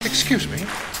Excuse me,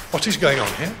 what is going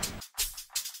on here?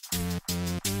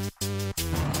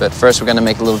 But first we're going to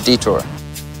make a little detour.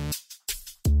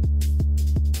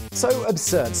 So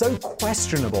absurd, so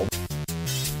questionable.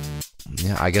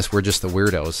 Yeah, I guess we're just the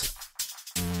weirdos.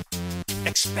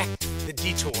 Expect the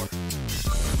detour.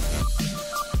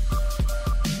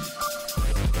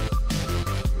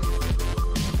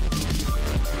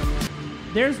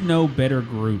 There's no better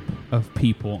group of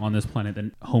people on this planet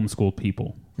than homeschooled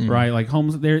people, right? Like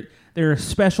they're a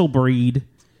special breed.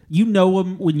 You know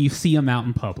them when you see them out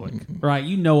in public, right?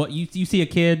 You know it. You see a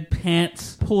kid,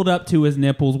 pants pulled up to his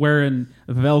nipples, wearing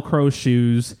Velcro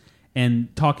shoes,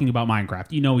 and talking about Minecraft.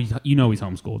 You know he's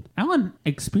homeschooled. Alan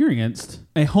experienced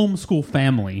a homeschool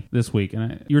family this week,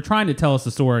 and you were trying to tell us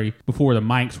the story before the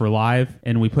mics were live,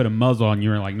 and we put a muzzle on. You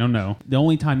were like, no. The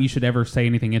only time you should ever say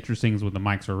anything interesting is when the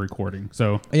mics are recording.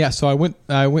 So yeah, so I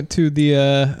went to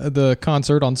the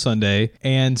concert on Sunday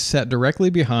and sat directly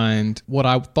behind what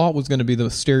I thought was going to be the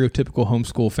stereotypical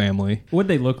homeschool family. what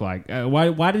did they look like?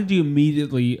 Why did you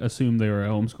immediately assume they were a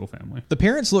homeschool family? The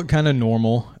parents looked kind of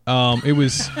normal.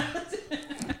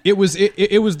 It was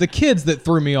the kids that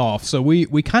threw me off. So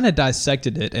we kind of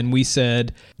dissected it, and we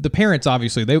said the parents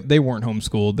obviously they weren't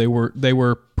homeschooled. They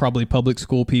were probably public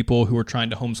school people who were trying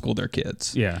to homeschool their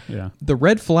kids. Yeah. The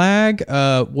red flag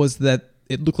was that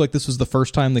it looked like this was the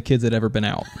first time the kids had ever been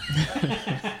out.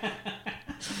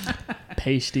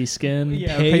 Pasty skin.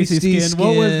 Yeah, pasty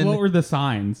skin. What were the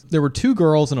signs? There were two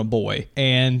girls and a boy,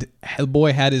 and the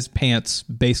boy had his pants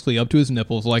basically up to his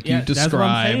nipples, like you described. That's what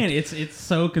I'm saying. It's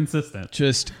so consistent.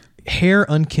 Just hair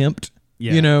unkempt.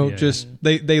 Yeah,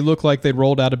 They look like they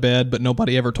rolled out of bed, but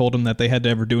nobody ever told them that they had to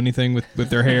ever do anything with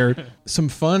their hair. Some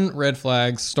fun red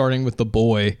flags, starting with the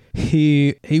boy.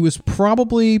 He was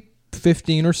probably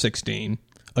 15 or 16.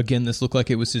 Again, this looked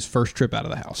like it was his first trip out of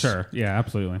the house. Sure. Yeah,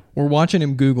 absolutely. We're watching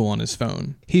him Google on his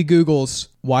phone. He Googles,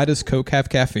 why does Coke have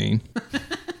caffeine?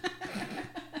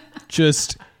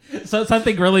 Just... So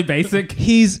something really basic.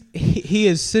 He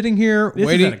is sitting here This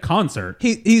waiting is at a concert.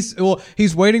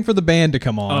 He's waiting for the band to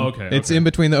come on. Oh, okay. It's in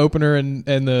between the opener and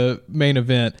the main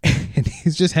event. And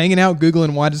he's just hanging out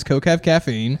Googling why does Coke have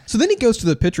caffeine. So then he goes to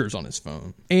the pictures on his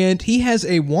phone. And he has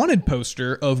a wanted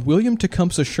poster of William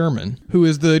Tecumseh Sherman, who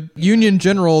is the Union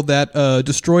general that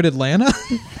destroyed Atlanta.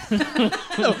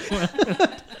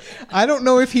 I don't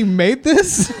know if he made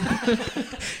this.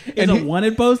 It's a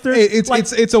wanted poster?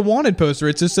 It's a wanted poster.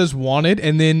 It just says wanted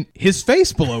and then his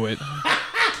face below it.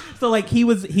 So like he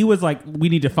was like, we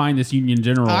need to find this Union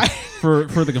general for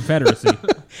the Confederacy.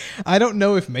 I don't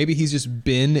know if maybe he's just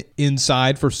been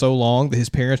inside for so long that his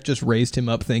parents just raised him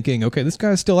up thinking, okay, this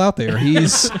guy's still out there. He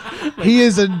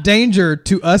is a danger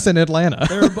to us in Atlanta.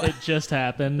 It just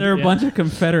happened. There are a bunch of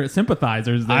Confederate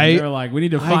sympathizers. They're like, we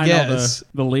need to find all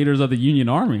the leaders of the Union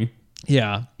Army.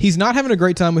 Yeah. He's not having a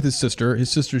great time with his sister.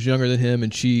 His sister's younger than him,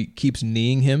 and she keeps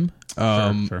kneeing him.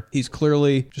 Sure. He's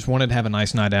clearly just wanted to have a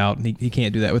nice night out, and he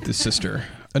can't do that with his sister.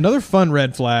 Another fun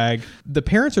red flag, the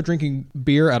parents are drinking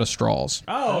beer out of straws.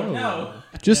 Oh, no.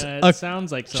 It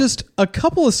sounds like something. Just a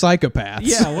couple of psychopaths.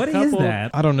 Yeah, what is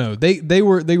that? I don't know. They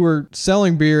were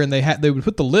selling beer, and they would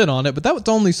put the lid on it, but that was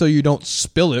only so you don't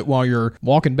spill it while you're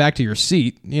walking back to your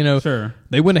seat. Sure.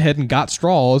 They went ahead and got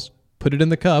straws, put it in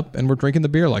the cup, and we're drinking the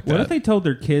beer like that. What if they told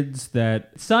their kids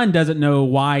that son doesn't know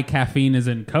why caffeine is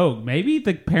in Coke? Maybe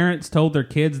the parents told their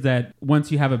kids that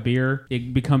once you have a beer,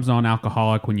 it becomes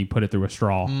non-alcoholic when you put it through a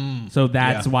straw. So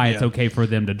that's why it's okay for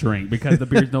them to drink, because the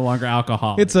beer's no longer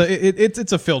alcoholic. It's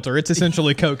a filter. It's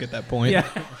essentially Coke at that point. Yeah.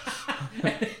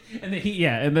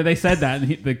 And then they said that,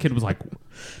 and the kid was like,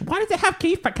 "Why does it have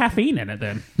caffeine in it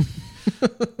then?"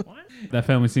 What? That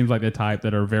family seems like the type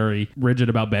that are very rigid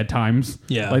about bedtimes.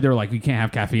 Yeah. Like they're like, we can't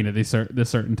have caffeine at this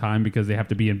certain time because they have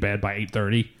to be in bed by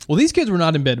 8:30. Well, these kids were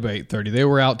not in bed by 8:30. They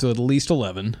were out till at least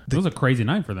 11. It was a crazy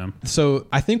night for them. So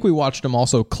I think we watched them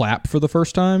also clap for the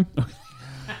first time.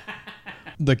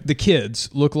 The kids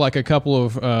look like a couple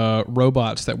of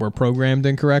robots that were programmed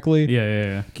incorrectly.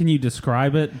 Yeah. Can you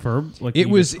describe it?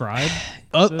 Describe?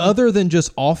 Other than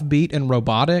just offbeat and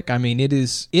robotic, I mean,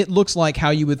 it looks like how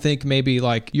you would think maybe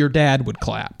like your dad would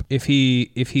clap if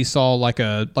he saw like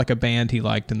a band he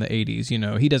liked in the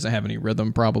 80s. He doesn't have any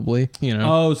rhythm probably.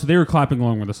 Oh, so they were clapping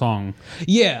along with the song.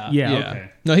 Yeah. Okay.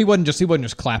 No, he wasn't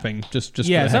just clapping just for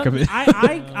the heck of it.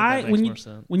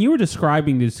 When you were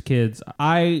describing these kids,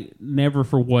 I never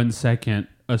for 1 second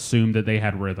assumed that they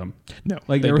had rhythm. No,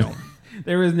 like they don't.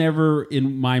 There was never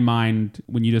in my mind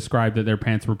when you described that their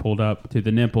pants were pulled up to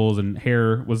the nipples and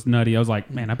hair was nutty. I was like,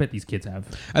 man, I bet these kids have.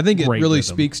 I think it great really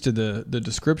rhythm. speaks to the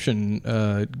description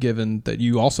given that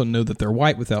you also know that they're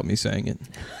white without me saying it.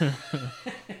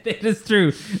 It is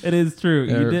true. It is true.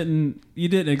 You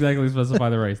didn't exactly specify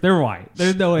the race. They're white.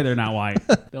 There's no way they're not white.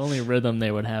 The only rhythm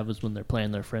they would have is when they're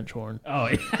playing their French horn. Oh,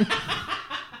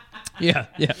 yeah.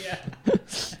 Yeah.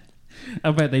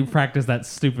 I bet they practice that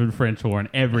stupid French horn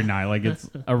every night like it's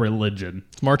a religion.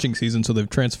 It's marching season, so they've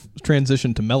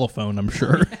transitioned to mellophone, I'm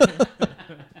sure.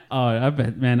 Oh, I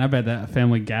bet that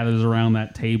family gathers around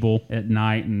that table at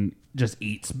night and just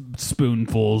eats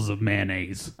spoonfuls of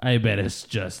mayonnaise. I bet it's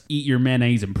just eat your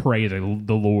mayonnaise and pray to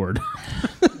the Lord.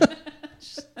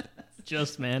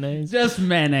 Just mayonnaise. Just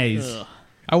mayonnaise. Ugh.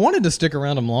 I wanted to stick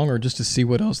around them longer just to see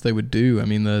what else they would do. I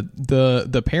mean,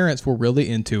 the parents were really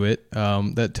into it.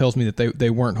 That tells me that they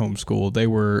weren't homeschooled. They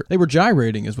were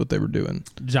gyrating is what they were doing.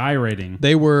 Gyrating.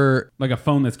 They were Like a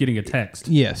phone that's getting a text.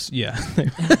 yes, yeah.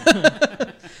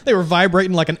 They were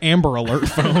vibrating like an Amber Alert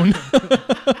phone.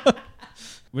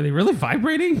 Were they really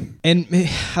vibrating? And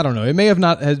I don't know. It may have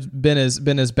not has been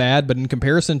as bad, but in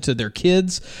comparison to their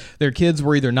kids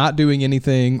were either not doing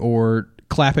anything or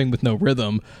clapping with no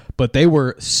rhythm. But they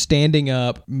were standing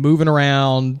up, moving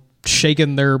around,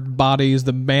 shaking their bodies.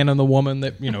 The man and the woman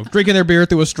that drinking their beer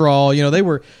through a straw. They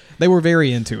were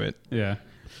very into it. Yeah.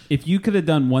 If you could have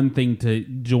done one thing to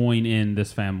join in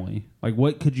this family, like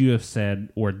what could you have said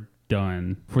or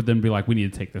done for them to be like, we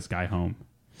need to take this guy home?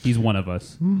 He's one of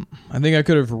us. I think I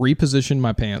could have repositioned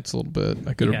my pants a little bit.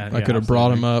 I could have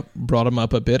brought him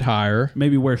up a bit higher.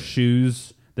 Maybe wear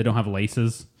shoes that don't have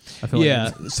laces. I feel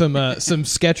like some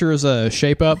Skechers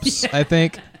shape ups. I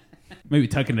think. maybe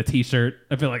tuck in a t-shirt.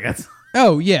 I feel like that's.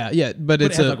 Oh yeah, but But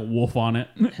it's it has like a wolf on it.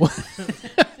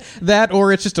 that,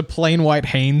 or it's just a plain white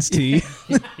Hanes tee.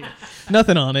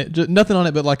 Nothing on it, nothing on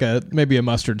it, but like maybe a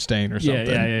mustard stain or something.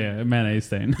 Yeah. A mayonnaise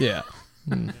stain. Yeah.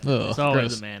 Ugh, It's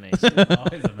always gross. a mayonnaise.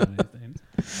 Always a mayonnaise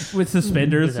stain. With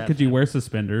suspenders, Is that could you wear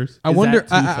suspenders? I Is wonder. that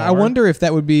too I far? wonder if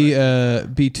that would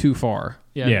be too far,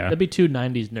 Yeah, Yeah. that'd be too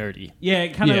 90s nerdy. Yeah,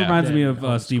 it kind of Yeah. reminds me Yeah,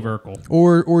 of Steve Urkel.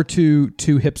 or too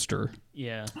hipster.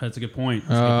 Yeah. That's a good point.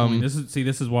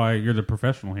 This is why you're the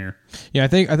professional here. Yeah, I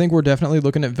think we're definitely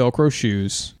looking at Velcro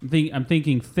shoes. I'm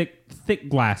thinking thick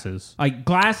glasses, like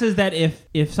glasses that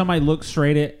if somebody looks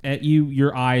straight at you,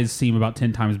 your eyes seem about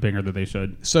 10 times bigger than they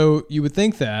should. So you would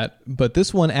think that, but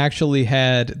this one actually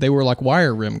they were like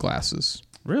wire rim glasses.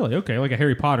 Really? Okay, like a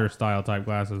Harry Potter style type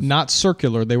glasses. Not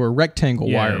circular, they were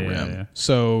rectangle wire yeah, rim. yeah.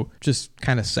 So just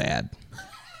kind of sad.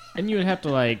 And you would have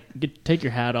to take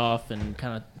your hat off and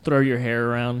kind of throw your hair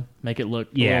around, make it look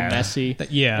a little messy.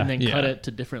 yeah, And then yeah. cut it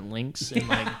to different lengths in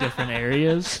different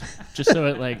areas, just so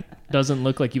it doesn't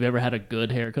look like you've ever had a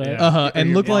good haircut. Yeah. Or And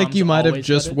your look like mom's you might have always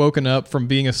just cut it. woken up from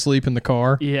being asleep in the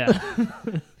car. Yeah.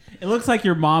 It looks like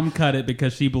your mom cut it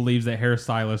because she believes that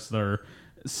hairstylists are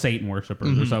Satan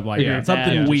worshippers or something like Yeah. that.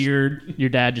 Something Yeah. weird. Your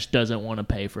dad just doesn't want to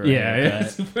pay for a Yeah.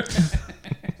 haircut.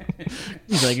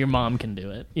 He's like, your mom can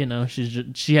do it.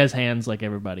 She has hands like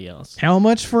everybody else. How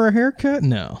much for a haircut?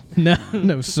 No,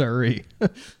 sorry.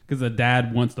 Because the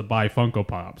dad wants to buy Funko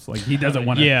Pops. Like he doesn't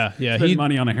want to Yeah, spend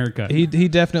money on a haircut. He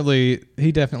definitely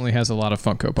has a lot of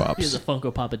Funko He has Pops. a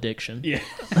Funko Pop addiction. Yeah.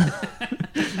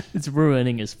 It's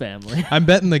ruining his family. I'm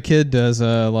betting the kid does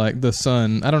like the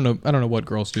son. I don't know what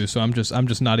girls do, so I'm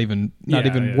just not even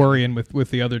Yeah. worrying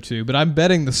with the other two. But I'm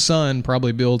betting the son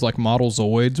probably builds like model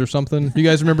Zoids or something. You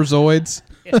guys remember Zoids?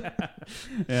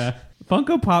 Yeah.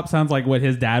 Funko Pop sounds like what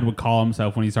his dad would call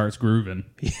himself when he starts grooving.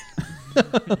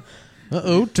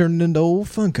 Turned into old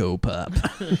Funko Pop.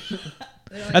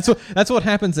 That's what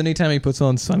happens anytime he puts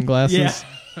on sunglasses.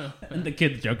 And the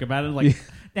kids joke about it like,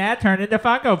 Dad turned into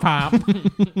Funko Pop.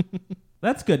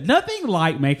 That's good. Nothing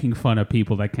like making fun of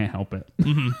people that can't help it.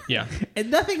 Yeah.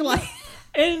 And nothing like...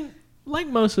 And like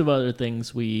most of other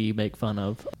things we make fun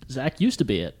of, Zach used to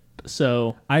be it.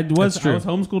 So, I was true.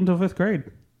 homeschooled until 5th grade.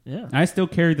 yeah. I still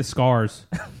carry the scars.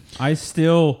 I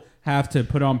still have to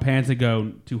put on pants and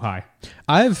go too high.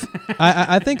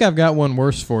 I think I've got one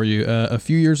worse for you. A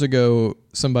few years ago,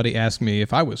 somebody asked me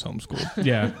if I was homeschooled.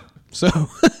 Yeah. So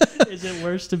Is it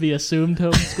worse to be assumed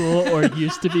homeschool or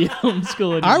used to be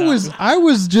homeschool? and I you're not?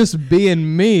 was just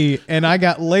being me, and I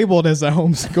got labeled as a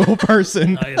homeschool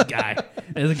person.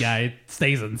 This guy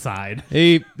stays inside.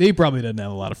 He probably doesn't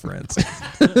have a lot of friends.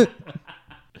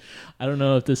 I don't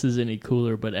know if this is any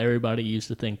cooler, but everybody used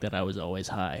to think that I was always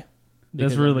high.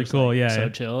 That's Because I'm really just, cool. Yeah. So yeah.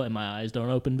 chill, and my eyes don't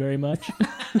open very much.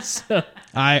 So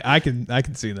I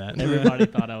can see that. everybody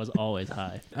thought I was always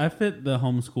high. I fit the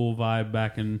homeschool vibe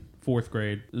back in 4th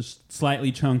grade. It was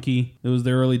slightly chunky. It was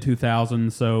the early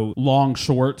 2000s, so long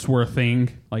shorts were a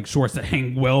thing, like shorts that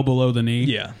hang well below the knee.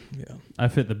 Yeah. I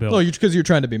fit the bill. Well, because you're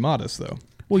trying to be modest, though.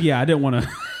 Well, yeah, I didn't want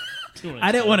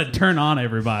to turn on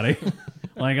everybody.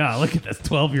 Like, oh, look at this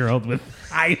 12-year-old with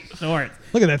high shorts.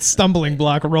 Look at that stumbling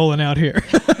block rolling out here.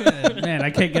 Man, I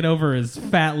can't get over his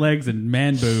fat legs and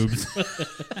man boobs.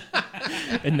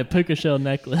 And the puka shell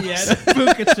necklace. Yeah,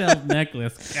 the puka shell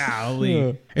necklace.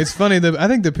 Golly. It's funny that I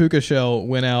think the puka shell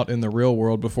went out in the real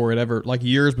world before it ever, like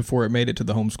years before it made it to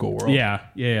the homeschool world. Yeah.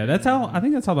 I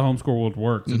think that's how the homeschool world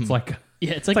works. It's like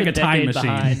It's like a time decade machine.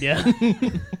 behind, yeah.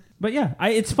 But yeah,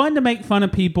 it's fun to make fun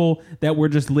of people that were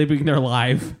just living their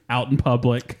life out in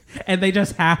public, and they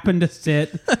just happen to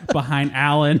sit behind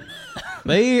Alan,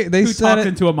 They who said talks it.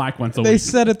 into a mic once a They week.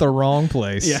 said it the wrong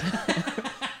place. Yeah.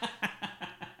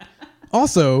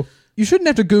 Also, you shouldn't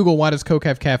have to Google why does Coke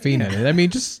have caffeine in it. I mean,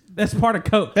 just That's part of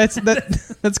Coke. that's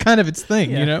kind of its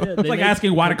thing, you know. It's like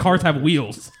asking why do cars have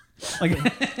wheels. Like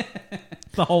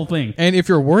the whole thing. And if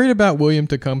you're worried about William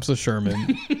Tecumseh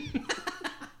Sherman,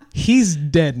 he's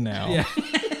dead now. Yeah.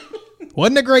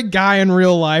 Wasn't a great guy in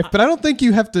real life, but I don't think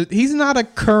you have to. He's not a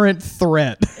current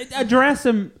threat. Address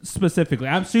him specifically.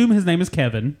 I assume his name is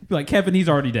Kevin. Like Kevin, he's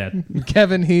already dead.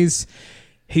 Kevin, he's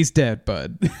dead,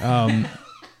 bud.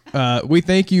 We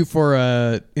thank you for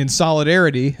in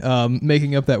solidarity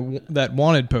making up that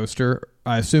wanted poster.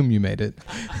 I assume you made it,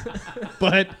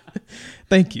 but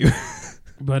thank you.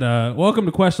 But welcome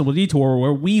to Questionable Detour,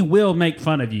 where we will make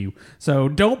fun of you. So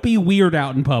don't be weird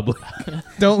out in public.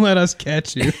 Don't let us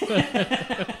catch you.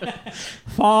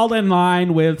 Fall in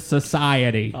line with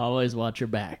society. Always watch your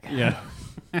back. Yeah.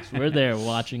 We're there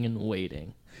watching and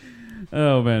waiting.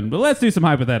 Oh, man. But let's do some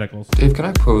hypotheticals. Dave, can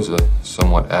I pose a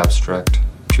somewhat abstract,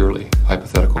 purely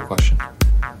hypothetical question?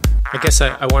 I guess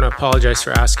I want to apologize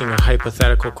for asking a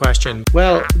hypothetical question.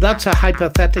 Well, that's a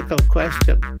hypothetical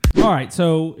question. All right.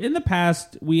 So in the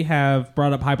past, we have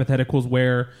brought up hypotheticals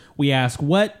where we ask,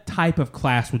 what type of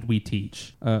class would we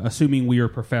teach? Assuming we are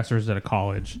professors at a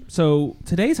college. So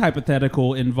today's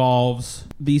hypothetical involves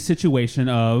the situation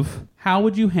of how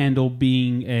would you handle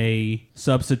being a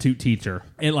substitute teacher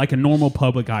at like a normal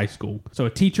public high school? So a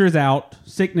teacher is out,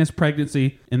 sickness,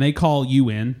 pregnancy, and they call you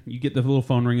in. You get the little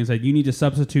phone ring and say, you need to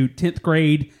substitute 10th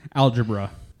grade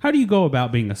algebra. How do you go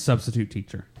about being a substitute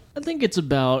teacher? I think it's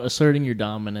about asserting your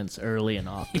dominance early and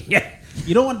often. Yeah.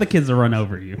 You don't want the kids to run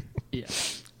over you. Yeah.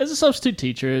 As a substitute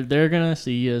teacher, they're going to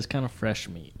see you as kind of fresh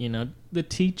meat. You know, the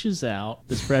teach is out.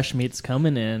 This fresh meat's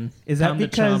coming in. Is that Time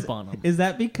because to chomp on them. is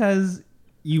that because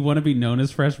you want to be known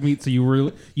as fresh meat, so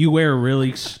you wear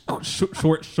really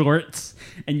short shorts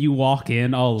and you walk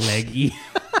in all leggy?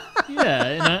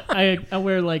 Yeah, and I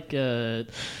wear like the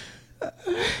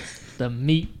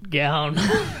meat gown.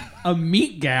 A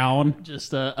meat gown?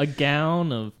 Just a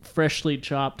gown of freshly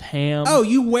chopped ham. Oh,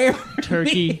 you wear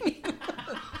turkey.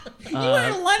 You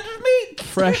wear lunch meat?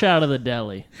 Fresh out of the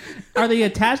deli. Are they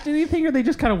attached to anything, or are they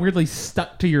just kind of weirdly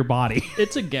stuck to your body?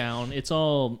 It's a gown. It's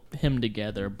all hemmed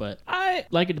together, but I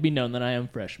like it to be known that I am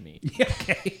fresh meat. Yeah,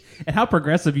 okay. And how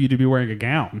progressive of you to be wearing a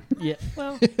gown? Yeah,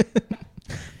 well,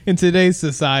 In today's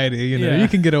society, Yeah. you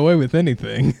can get away with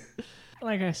anything.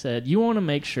 like I said, you want to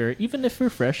make sure, even if you're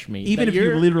fresh meat, Even that if you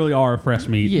you're- literally are a fresh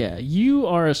meat. yeah, you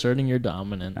are asserting your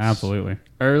dominance. Absolutely.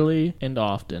 Early and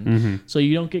often, Mm-hmm. so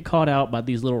you don't get caught out by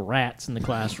these little rats in the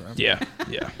classroom. Yeah.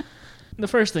 The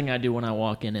first thing I do when I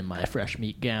walk in my fresh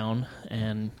meat gown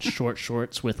and short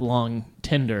shorts with long,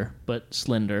 tender but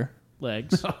slender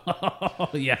legs, Oh,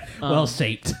 yeah. Well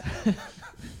shaped.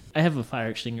 I have a fire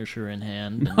extinguisher in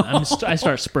hand. And I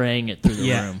start spraying it through the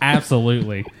Yeah, room.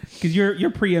 absolutely. Because you're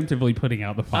preemptively putting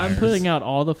out the fires. I'm putting out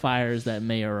all the fires that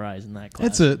may arise in that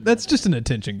class. That's just an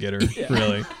attention getter,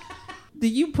 really. Do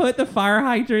you put the fire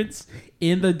hydrants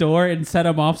in the door and set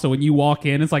them off so when you walk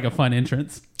in, it's like a fun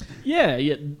entrance?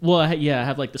 Yeah. Well, I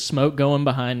have like the smoke going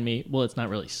behind me. Well, it's not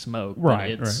really smoke. But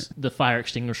Right, it's the fire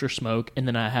extinguisher smoke, and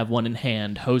then I have one in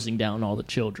hand hosing down all the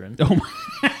children. Oh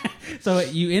my. So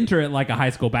you enter it like a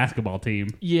high school basketball team.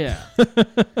 Yeah.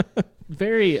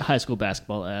 Very high school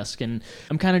basketball-esque, and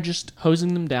I'm kind of just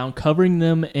hosing them down, covering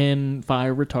them in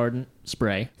fire retardant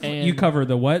spray. And You cover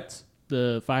the what?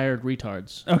 the fired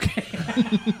retards. Okay.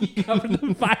 You cover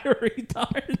the fire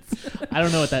retards. I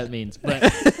don't know what that means, but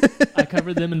I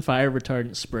covered them in fire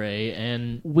retardant spray.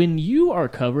 And when you are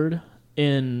covered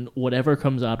in whatever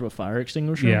comes out of a fire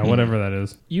extinguisher, Yeah, whatever that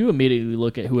is. you immediately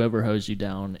look at whoever hosed you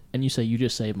down and you say, you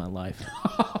just saved my life.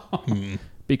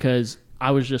 Because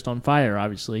I was just on fire,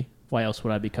 obviously. Why else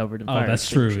would I be covered in Oh, fire that's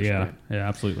true. extinguisher Yeah. spray? Yeah,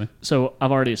 absolutely. So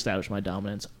I've already established my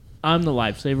dominance. I'm the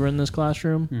lifesaver in this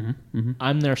classroom.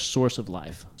 I'm their source of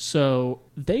life. So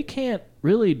they can't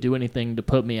really do anything to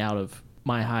put me out of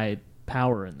my high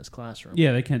power in this classroom.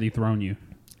 Yeah, they can't dethrone you.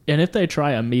 And if they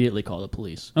try, I immediately call the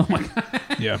police. Oh my God.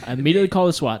 Yeah. I immediately call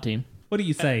the SWAT team. What do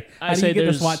you say? I How do say you get the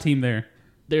there's- SWAT team there?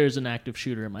 There's an active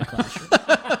shooter in my classroom.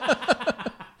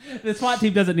 The SWAT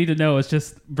team doesn't need to know. It's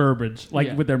just verbiage, like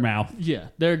Yeah. with their mouth. Yeah,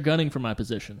 they're gunning for my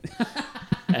position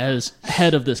as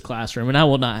head of this classroom, and I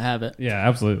will not have it. Yeah,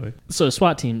 absolutely. So the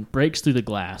SWAT team breaks through the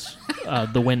glass,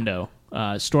 the window,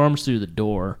 storms through the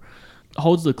door,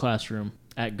 holds the classroom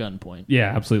at gunpoint.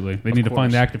 Yeah, absolutely. They need to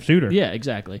find the course. active shooter. Yeah,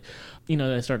 exactly. You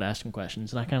know, they start asking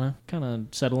questions, and I kind of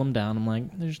settle them down. I'm like,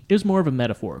 it was more of a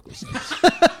metaphorical sense.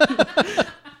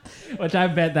 Which I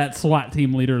bet that SWAT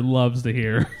team leader loves to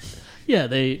hear. Yeah,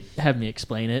 they have me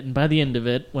explain it, and by the end of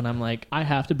it, when I'm like, I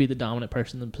have to be the dominant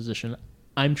person in the position,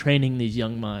 I'm training these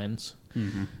young minds.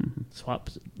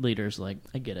 SWAT leader's like,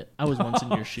 I get it. I was once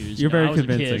in your shoes. You're very I was a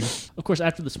convincing. kid. Of course,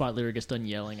 after the SWAT leader gets done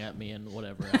yelling at me and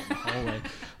whatever out in the hallway.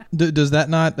 Does that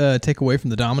not take away from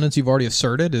the dominance you've already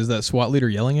asserted? Is that SWAT leader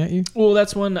yelling at you? Well,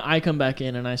 that's when I come back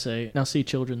in and I say, now see,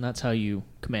 children, that's how you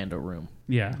command a room.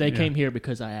 Yeah. They yeah. came here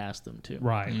because I asked them to.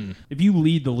 Right. If you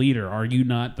lead the leader, are you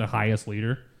not the highest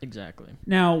leader? Exactly.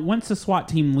 Now, once the SWAT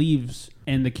team leaves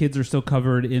and the kids are still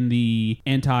covered in the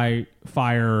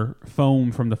anti-fire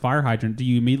foam from the fire hydrant, do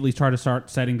you immediately try to start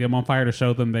setting them on fire to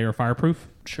show them they are fireproof?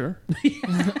 Sure.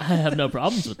 I have no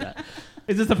problems with that.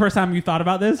 Is this the first time you thought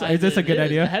about this? Is this a good I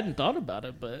idea? hadn't thought about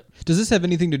it, but Does this have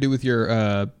anything to do with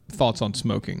your thoughts on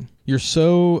smoking? You're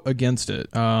so against it.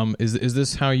 Is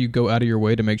this how you go out of your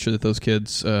way to make sure that those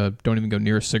kids don't even go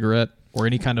near a cigarette or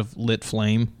any kind of lit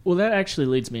flame? well, that actually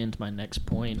leads me into my next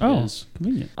point. Oh, Is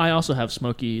convenient. I also have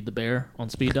Smokey the Bear on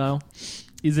speed dial.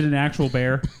 Is it an actual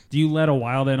bear? Do you let a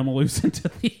wild animal loose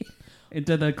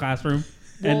into the classroom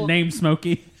Well- and name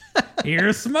Smokey?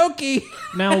 Here's Smokey.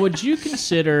 Now, would you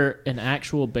consider an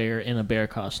actual bear in a bear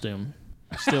costume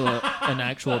still an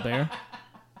actual bear?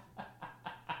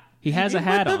 He has a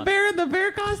hat With the on. bear in the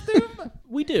bear costume?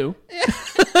 We do.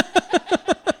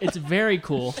 It's very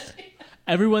cool.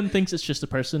 Everyone thinks it's just a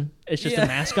person. It's just a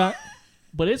mascot.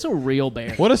 But it's a real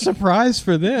bear. What a surprise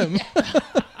for them.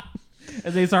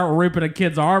 As they start ripping a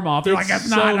kid's arm off, they're like, that's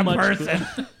so not a much person.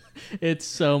 cooler. It's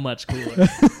so much cooler.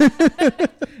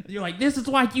 You're like, this is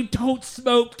why you don't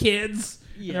smoke, kids.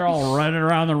 They're all running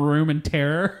around the room in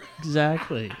terror.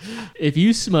 Exactly. If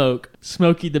you smoke,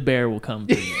 Smokey the Bear will come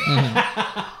to you.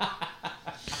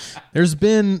 There's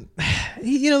been,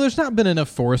 there's not been enough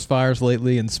forest fires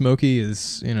lately, and Smokey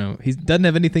is, he doesn't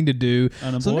have anything to do. So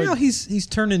Unemployed. now he's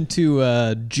turned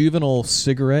into juvenile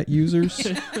cigarette users.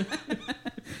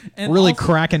 And Really also-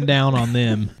 cracking down on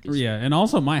them. Yeah, and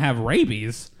also might have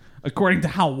rabies, according to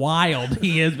how wild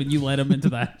he is when you let him into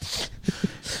that.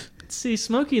 See,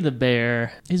 Smokey the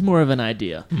Bear is more of an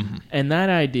idea. And that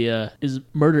idea is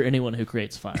murder anyone who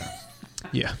creates fire.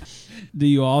 Yeah. Do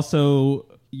you also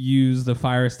use the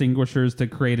fire extinguishers to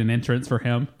create an entrance for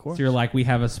him? course. So you're like, we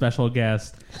have a special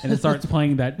guest, and it starts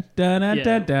playing that da da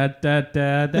da da da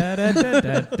da da da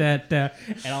da da da,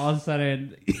 and all of a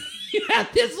sudden you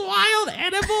have this wild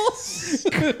animal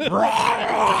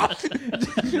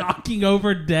knocking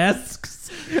over desks,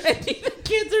 and the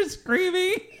kids are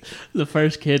screaming. The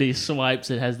first kid he swipes,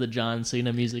 it has the John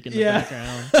Cena music in the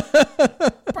background.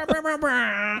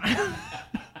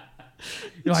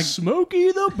 You're like,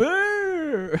 Smokey the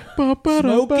Bear.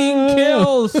 smoking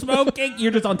kills, smoking.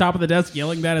 You're just on top of the desk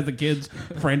yelling that as the kids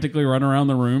frantically run around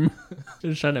the room. They're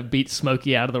just trying to beat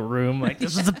Smokey out of the room. Like,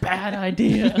 this is a bad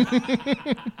idea.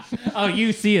 Oh,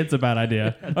 you see it's a bad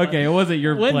idea. Okay, it wasn't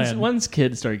your plan. Once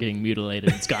kids start getting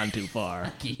mutilated, it's gone too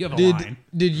far. You have a line.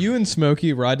 Did you and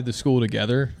Smokey ride to the school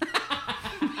together?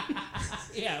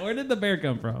 Yeah, where did the bear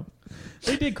come from?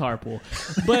 They did carpool.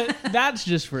 But that's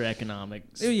just for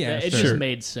economics. Yeah, It sure. just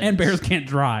made sense. And bears can't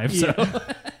drive, so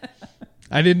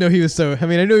I didn't know he was I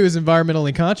knew he was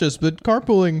environmentally conscious, but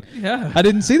carpooling, yeah. I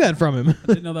didn't see that from him. I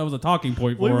didn't know that was a talking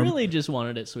point for We him. really just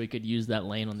wanted it so we could use that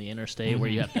lane on the interstate where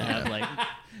you have to have like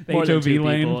The more than HOV two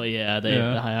lane? people. Yeah,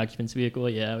 the high occupancy vehicle.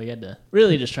 Yeah, we had to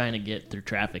really just trying to get through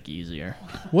traffic easier.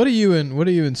 What do you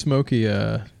and Smokey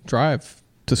drive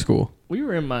to school? We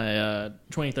were in my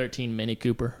 2013 Mini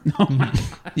Cooper,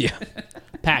 Yeah.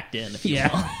 packed in. If you will.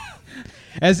 Yeah.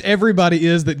 As everybody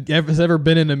is that has ever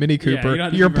been in a Mini you Cooper, don't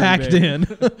have to you're be very packed big. in.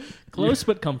 Close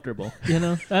but comfortable. You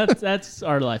know, that's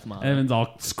our life motto. Evan's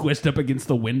all squished up against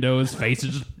the window. His face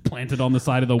is just planted on the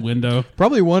side of the window.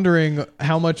 Probably wondering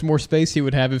how much more space he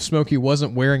would have if Smokey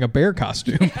wasn't wearing a bear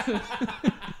costume.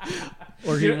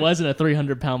 Or he wasn't a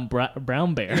 300-pound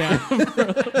brown bear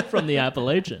from the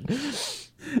Appalachian.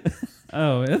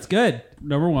 Oh, that's good.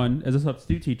 Number one, as a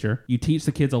substitute teacher, you teach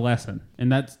the kids a lesson,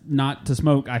 and that's not to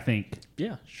smoke, I think.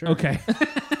 Yeah, sure. Okay.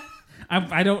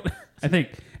 I think.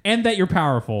 And that you're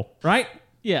powerful, right?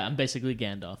 Yeah, I'm basically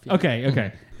Gandalf. Yeah.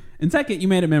 Okay. And second, you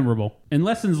made it memorable. And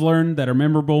lessons learned that are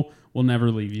memorable will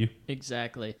never leave you.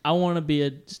 Exactly. I want to be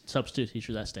a substitute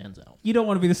teacher that stands out. You don't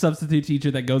want to be the substitute teacher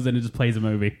that goes in and just plays a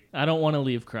movie. I don't want to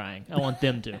leave crying. I want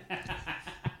them to.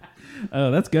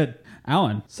 Oh, that's good.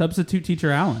 Alan, substitute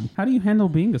teacher Alan, how do you handle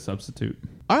being a substitute?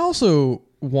 I also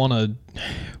want to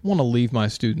leave my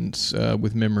students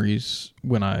with memories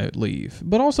when I leave,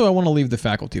 but also I want to leave the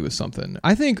faculty with something.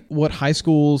 I think what high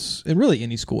schools, and really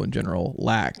any school in general,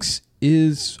 lacks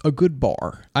is a good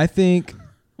bar. I think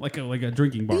like a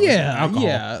drinking bar.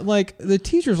 Yeah. Like the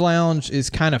teacher's lounge is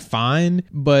kind of fine,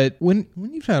 but when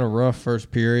you've had a rough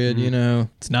first period,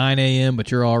 it's 9 a.m.,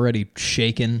 but you're already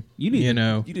shaking. You need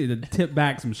to tip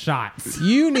back some shots.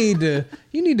 You need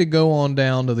to go on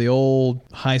down to the old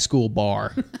high school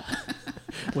bar.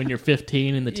 When you're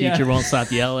 15 and the teacher won't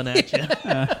stop yelling at you.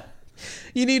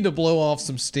 You need to blow off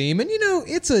some steam. And,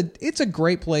 it's a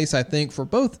great place, I think, for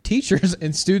both teachers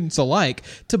and students alike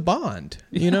to bond,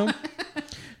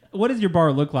 What does your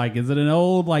bar look like? Is it an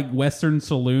old, Western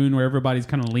saloon where everybody's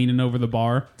kind of leaning over the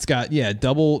bar? It's got,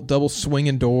 double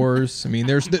swinging doors. I mean,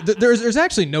 there's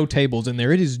actually no tables in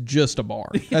there. It is just a bar.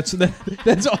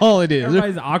 That's all it is.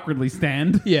 Everybody's awkwardly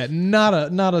stand. Yeah, not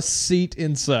a seat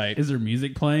in sight. Is there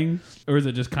music playing? Or is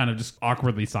it just kind of just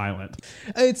awkwardly silent?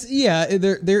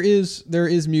 There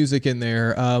is music in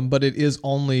there, but it is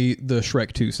only the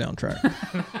Shrek 2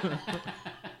 soundtrack.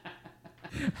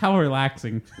 How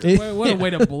relaxing. What a way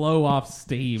to blow off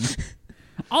steam.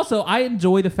 Also, I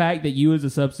enjoy the fact that you as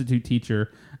a substitute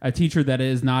teacher, a teacher that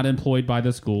is not employed by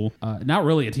the school, not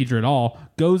really a teacher at all,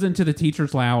 goes into the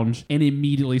teacher's lounge and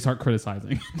immediately start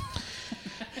criticizing.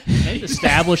 It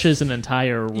establishes an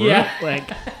entire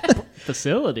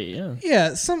facility.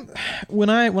 Yeah. When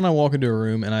I walk into a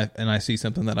room and I see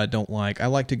something that I don't like, I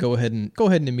like to go ahead and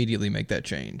immediately make that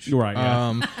change. Right.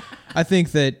 Yeah. I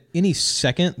think that any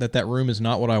second that room is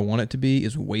not what I want it to be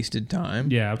is wasted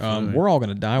time. Yeah, absolutely. We're all going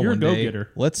to die You're one a day.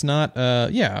 go-getter. Let's not.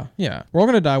 Yeah. We're all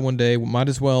going to die one day. We might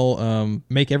as well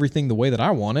make everything the way that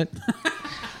I want it.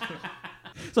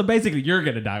 So basically, you're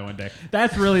going to die one day.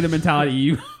 That's really the mentality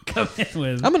you come in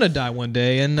with. I'm going to die one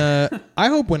day, and I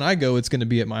hope when I go, it's going to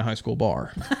be at my high school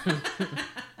bar.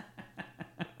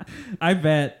 I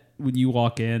bet when you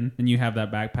walk in and you have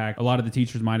that backpack, a lot of the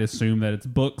teachers might assume that it's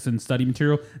books and study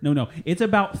material. No. It's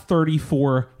about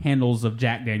 34 handles of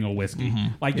Jack Daniel whiskey.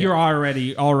 Mm-hmm. You're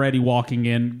already walking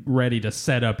in ready to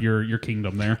set up your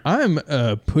kingdom there. I'm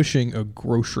pushing a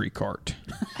grocery cart.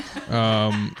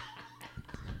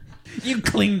 You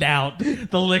cleaned out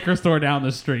the liquor store down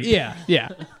the street. Yeah.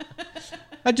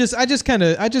 I just kind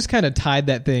of tied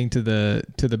that thing to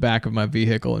the back of my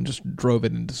vehicle and just drove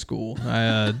it into school.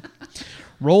 I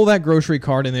roll that grocery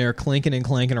cart in there, clinking and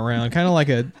clanking around, kind of like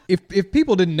if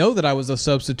people didn't know that I was a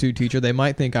substitute teacher, they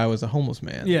might think I was a homeless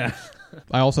man. Yeah.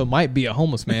 I also might be a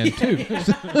homeless man too.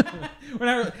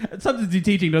 Substitute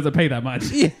teaching doesn't pay that much.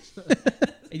 Yeah.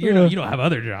 You don't have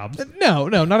other jobs. No,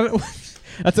 not at all.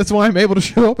 That's why I'm able to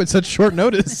show up at such short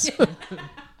notice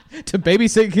to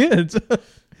babysit kids.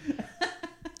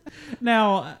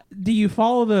 Now, do you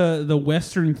follow the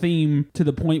Western theme to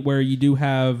the point where you do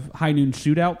have high noon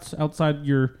shootouts outside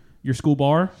your school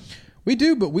bar? We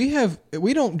do, but we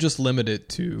don't just limit it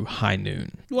to high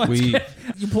noon.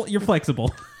 You're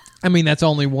flexible. I mean, that's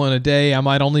only one a day. I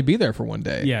might only be there for one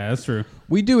day. Yeah, that's true.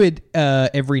 We do it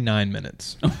every 9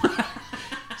 minutes.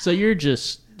 So you're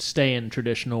just staying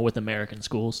traditional with American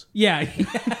schools? Yeah.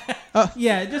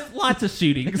 Yeah, just lots of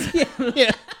shootings.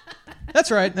 Yeah. That's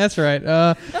right.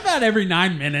 About every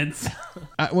 9 minutes.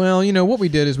 Well, what we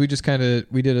did is we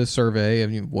did a survey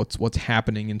of what's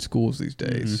happening in schools these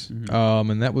days,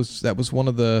 and that was one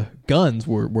of the guns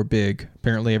were big.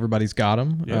 Apparently, everybody's got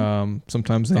them. Yeah.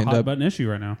 Sometimes they it's end a hot up. button issue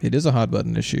right now. It is a hot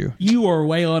button issue. You are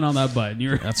wailing on that button.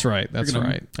 That's right.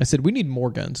 I said we need more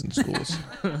guns in schools.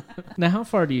 Now, how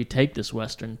far do you take this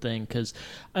Western thing? Because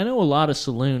I know a lot of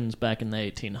saloons back in the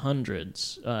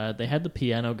 1800s. They had the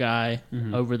piano guy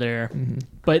over there,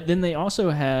 but then they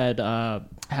also had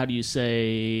how do you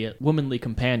say womanly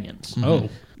companions? Oh,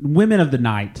 women of the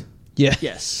night. Yeah.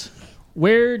 Yes.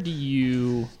 Where do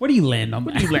you land on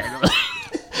that?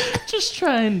 Just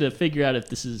trying to figure out if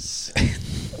this is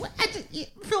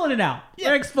filling it out.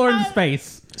 We're exploring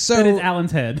space. So that is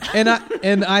Alan's head. And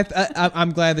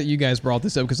I'm glad that you guys brought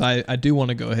this up because I do want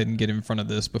to go ahead and get in front of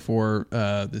this before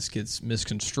this gets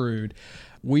misconstrued.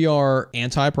 We are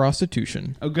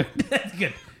anti-prostitution. Oh, good. That's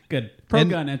good. Good.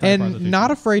 Pro-gun, anti-prostitution. And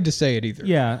not afraid to say it either.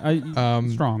 Yeah,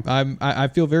 strong. I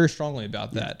feel very strongly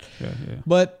about that. Yeah.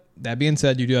 But that being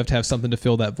said, you do have to have something to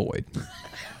fill that void.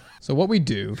 So what we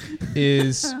do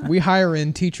is we hire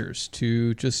in teachers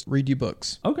to just read you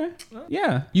books. Okay.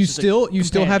 Yeah. You still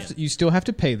have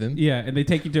to pay them. Yeah, and they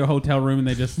take you to a hotel room and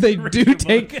they just They read do your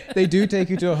take book. they do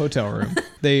take you to a hotel room.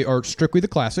 They are strictly the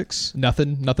classics.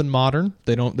 Nothing modern.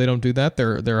 They don't do that.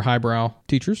 They're highbrow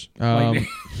teachers. Like,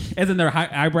 as in their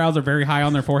eyebrows are very high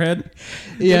on their forehead.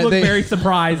 Yeah, they look they- very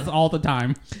surprised all the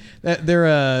time.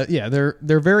 They're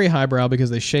very highbrow because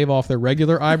they shave off their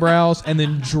regular eyebrows and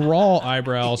then draw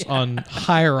eyebrows on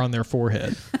higher on their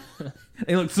forehead.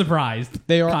 They look surprised.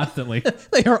 They are constantly.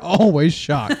 They are always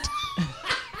shocked.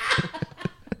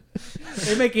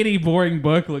 They make any boring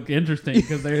book look interesting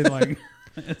because they're like,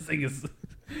 this thing is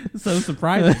so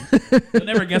surprising. You'll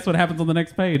never guess what happens on the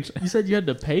next page. You said you had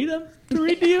to pay them to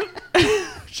read to you?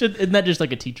 Isn't that just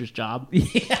like a teacher's job?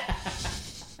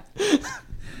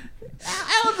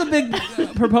 Alan's a big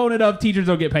proponent of teachers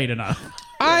don't get paid enough.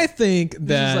 I think This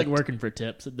that is like working for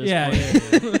tips at this Yeah,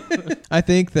 point. I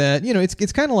think that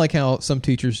it's kind of like how some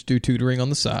teachers do tutoring on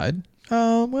the side.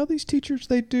 Well, these teachers,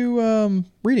 they do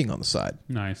reading on the side.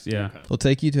 Nice, yeah. They'll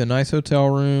take you to a nice hotel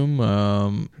room.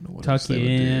 What else Tuck you they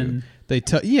would in. Do. They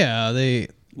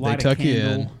Light a tuck you in,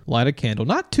 candle. light a candle.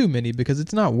 Not too many because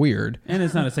it's not weird. And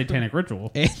it's not a satanic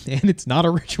ritual. And it's not a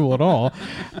ritual at all.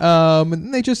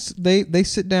 And they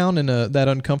sit down in that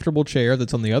uncomfortable chair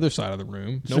that's on the other side of the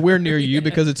room, nowhere near you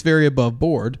because it's very above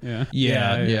board.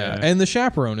 Yeah. And the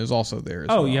chaperone is also there. As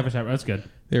well. You have a chaperone. That's good.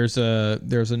 There's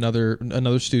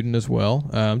another student as well.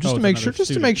 Just to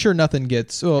it's make sure nothing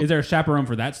gets. Well, Is there a chaperone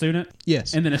for that student?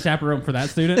 Yes. And then a chaperone for that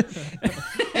student?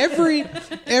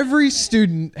 every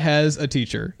student has a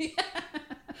teacher.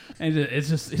 And it's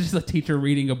just a teacher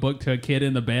reading a book to a kid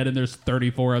in the bed, and there's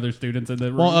 34 other students in the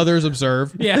room. While others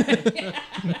observe. Yeah.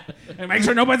 And make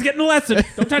sure nobody's getting a lesson.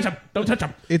 Don't touch them. Don't touch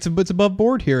them. It's above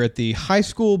board here at the high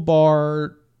school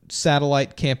bar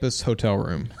satellite campus hotel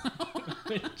room.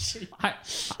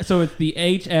 So it's the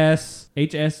HS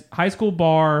High School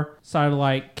Bar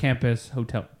Satellite Campus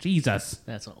Hotel. Jesus.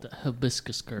 That's all. The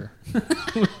hibiscus cur.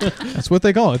 That's what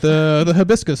they call it. The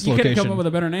hibiscus You couldn't location. come up with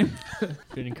a better name?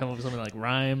 Couldn't come up with something like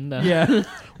rhyme. No. Yeah.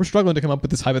 We're struggling to come up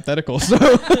with this hypothetical. So,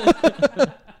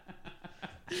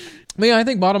 I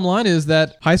think bottom line is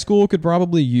that high school could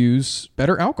probably use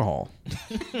better alcohol.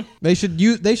 They should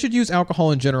use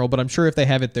alcohol in general, but I'm sure if they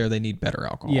have it there, they need better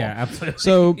alcohol. Yeah, absolutely.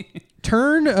 So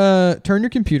turn your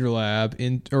computer lab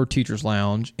or teacher's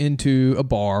lounge into a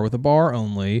bar with a bar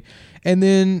only, and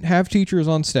then have teachers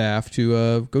on staff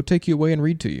to go take you away and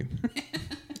read to you.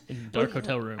 In dark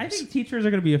hotel rooms. I think teachers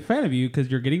are going to be a fan of you because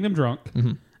you're getting them drunk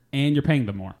and you're paying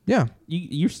them more. Yeah.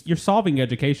 You're solving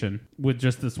education with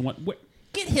just this one.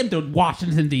 Get him to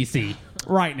Washington, D.C.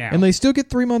 right now. And they still get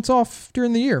 3 months off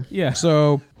during the year. Yeah.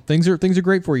 So things are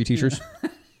great for you, teachers.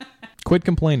 Quit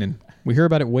complaining. We hear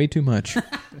about it way too much.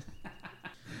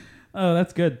 Oh,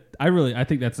 that's good. I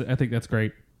think that's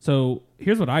great. So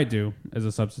here's what I do as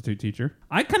a substitute teacher.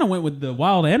 I kind of went with the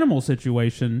wild animal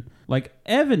situation like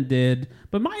Evan did,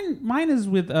 but mine is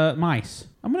with mice.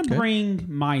 I'm going to bring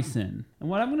mice in. And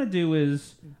what I'm going to do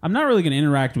is I'm not really going to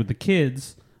interact with the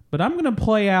kids, but I'm going to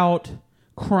play out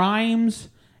crimes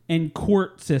and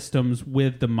court systems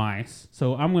with the mice.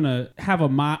 So I'm going to have a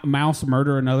mouse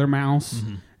murder another mouse,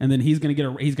 and then he's going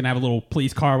to have a little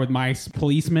police car with mice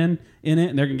policemen in it,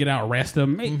 and they're going to get out, arrest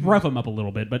him, rough him up a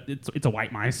little bit, but it's a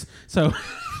white mice. So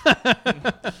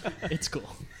it's cool.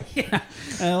 Yeah,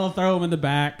 and I'll throw him in the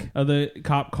back of the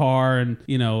cop car, and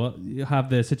you'll have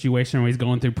the situation where he's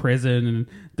going through prison and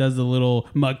does the little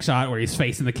mugshot where he's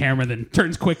facing the camera, then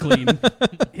turns quickly and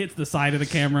hits the side of the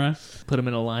camera. Put him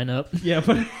in a lineup. Yeah,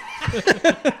 put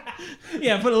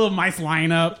a little mice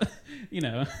lineup.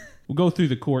 We'll go through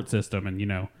the court system and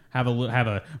have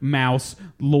a mouse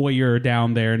lawyer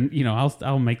down there, and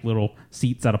I'll make little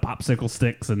seats out of popsicle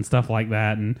sticks and stuff like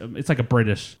that, and it's like a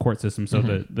British court system. So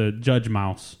the judge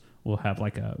mouse will have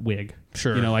like a wig,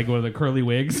 Sure. like one of the curly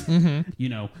wigs.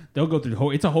 They'll go through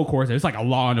it's a whole course. It's like a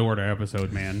Law and Order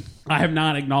episode, man. I have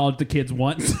not acknowledged the kids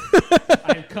once.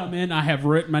 I have come in, I have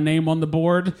written my name on the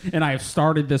board, and I have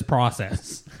started this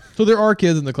process. So there are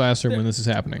kids in the classroom when this is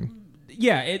happening.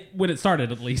 Yeah, when it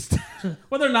started, at least.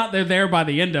 Whether or not they're there by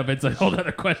the end of it's a whole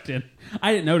other question.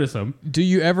 I didn't notice them. Do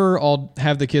you ever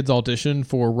have the kids audition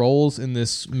for roles in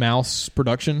this mouse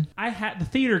production? The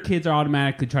theater kids are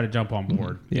automatically try to jump on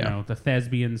board. Yeah. The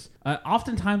thespians.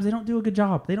 Oftentimes they don't do a good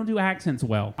job. They don't do accents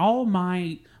well. All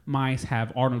my mice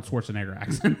have Arnold Schwarzenegger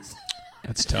accents.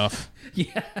 That's tough.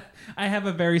 Yeah, I have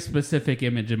a very specific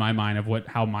image in my mind of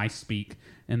how mice speak,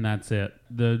 and that's it.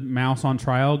 The mouse on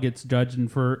trial gets judged in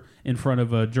front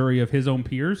of a jury of his own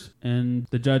peers, and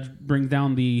the judge brings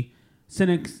down the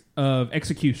sentence of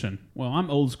execution. Well, I'm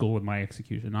old school with my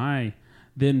execution. I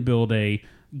then build a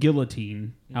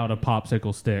guillotine out of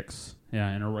popsicle sticks,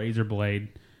 and a razor blade,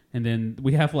 and then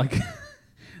we have like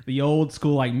the old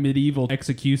school like medieval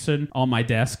execution on my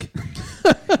desk.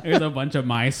 There's a bunch of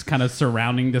mice kind of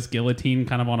surrounding this guillotine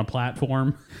kind of on a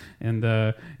platform. And,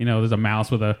 there's a mouse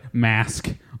with a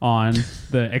mask on,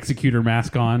 the executor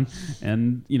mask on.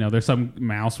 And, there's some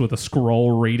mouse with a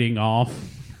scroll reading off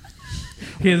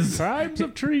his crimes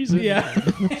of treason. Yeah,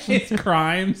 his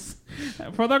crimes.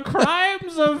 For the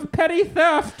crimes of petty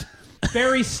theft.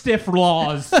 Very stiff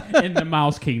laws in the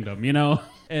Mouse Kingdom,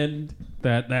 And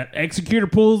that executor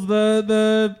pulls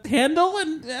the handle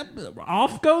and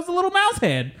off goes the little mouse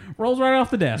head. Rolls right off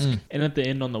the desk. And at the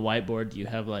end on the whiteboard, you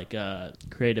have like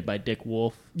created by Dick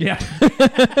Wolf. Yeah.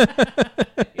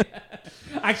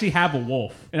 I actually have a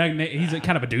wolf. And he's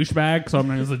kind of a douchebag, so I'm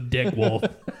going to use a Dick Wolf.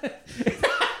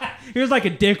 He was like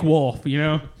a Dick Wolf,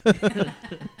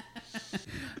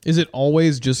 Is it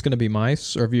always just going to be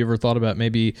mice, or have you ever thought about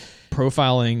maybe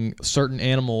profiling certain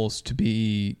animals to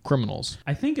be criminals?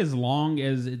 I think as long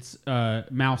as it's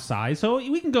mouse size, so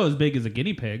we can go as big as a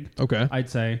guinea pig. Okay, I'd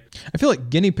say. I feel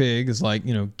like guinea pig is like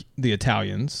the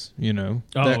Italians. Oh,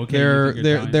 okay.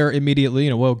 They're immediately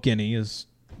Guinea is.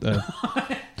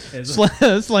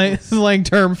 Slang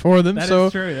term for them. That so,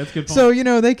 is true. That's a good point.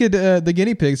 So they could the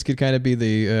guinea pigs could kind of be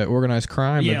the organized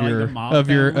crime of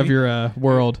your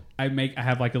world. I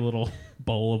have like a little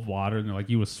bowl of water, and they're like,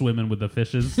 you was swimming with the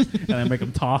fishes, and I make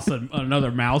them toss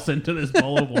another mouse into this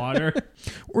bowl of water.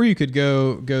 Or you could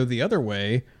go the other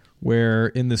way, where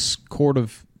in this court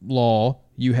of law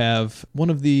you have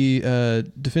one of the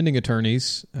defending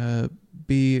attorneys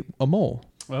be a mole.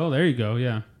 Oh, there you go.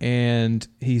 Yeah, and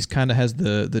he's kind of has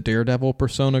the Daredevil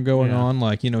persona going on.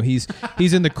 Like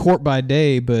he's in the court by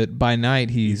day, but by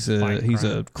night he's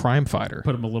a crime fighter.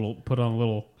 Put on a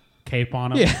little cape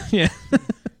on him. Yeah.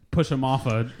 Push him off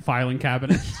a filing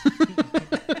cabinet.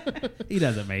 He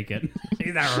doesn't make it.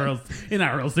 He's not a real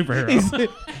superhero.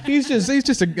 He's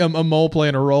just a mole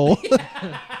playing a role.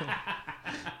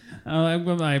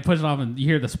 I push it off and you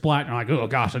hear the splat, and I'm like, oh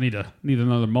gosh, I need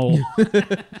another mole.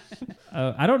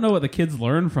 I don't know what the kids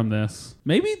learn from this.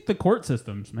 Maybe the court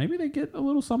systems. Maybe they get a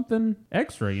little something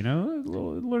extra,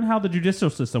 learn how the judicial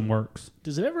system works.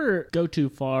 Does it ever go too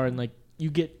far and like you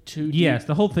get too deep? Yes,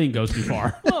 the whole thing goes too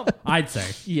far. Well, I'd say.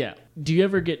 Yeah. Do you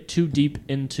ever get too deep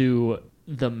into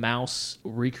the mouse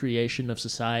recreation of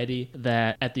society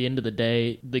that at the end of the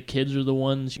day, the kids are the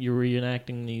ones you're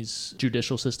reenacting these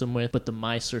judicial system with, but the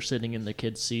mice are sitting in the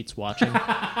kids' seats watching?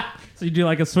 So you do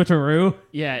like a switcheroo?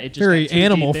 Yeah, it just very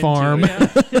Animal Farm.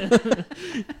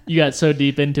 You got so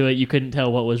deep into it, you couldn't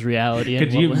tell what was reality.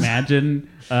 Could you imagine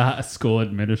a school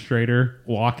administrator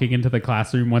walking into the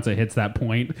classroom once it hits that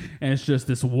point, and it's just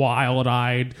this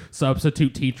wild-eyed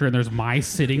substitute teacher, and there's mice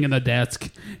sitting in the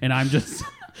desk, and I'm just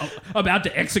about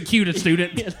to execute a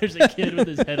student. Yeah, there's a kid with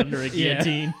his head under a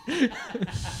guillotine.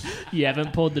 You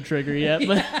haven't pulled the trigger yet,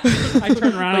 but I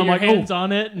turn around and I'm like, hands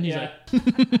on it, and he's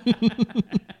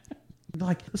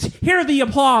like, hear the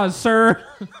applause, sir.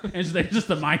 And there's just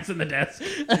the mice in the desk.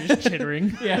 They're just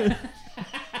chittering. Yeah.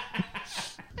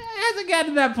 Hasn't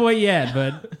gotten to that point yet,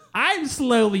 but I'm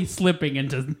slowly slipping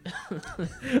into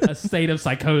a state of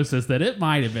psychosis that it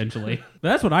might eventually. But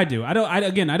that's what I do. I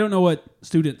don't know what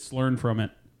students learn from it.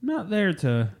 I'm not there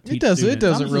to teach students. It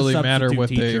doesn't really matter what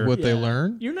teacher. they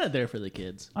learn. You're not there for the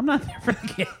kids. I'm not there for the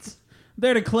kids. I'm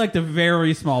there to collect a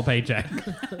very small paycheck.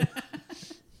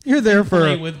 You're there for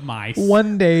play with mice.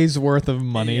 1 day's worth of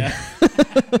money. Yeah.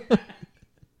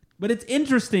 But it's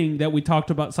interesting that we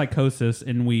talked about psychosis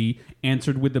and we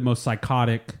answered with the most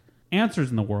psychotic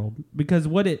answers in the world, because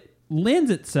what it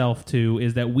lends itself to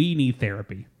is that we need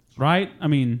therapy, right? I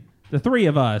mean, the three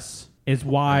of us, as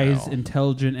wise,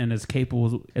 intelligent, and as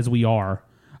capable as we are,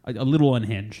 a little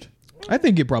unhinged. I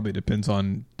think it probably depends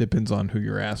on who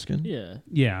you're asking.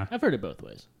 Yeah. I've heard it both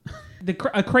ways.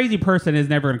 A crazy person is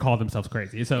never going to call themselves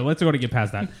crazy, so let's go to get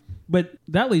past that. But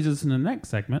that leads us in the next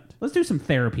segment. Let's do some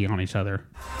therapy on each other.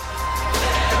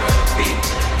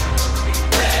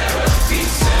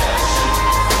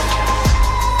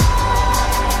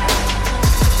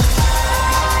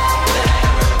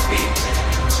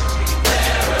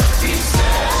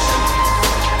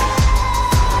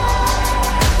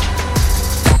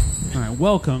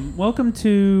 Welcome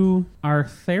to our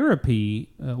therapy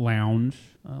lounge.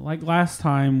 Like last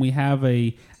time, we have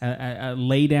a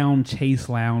lay down chase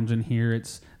lounge in here.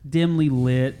 It's dimly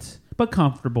lit, but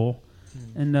comfortable.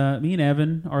 And me and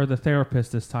Evan are the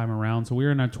therapist this time around. So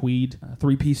we're in our tweed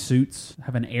three-piece suits,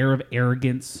 have an air of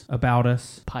arrogance about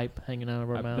us. Pipe hanging out of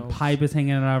our mouth. The pipe is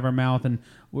hanging out of our mouth, and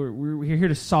we're here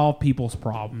to solve people's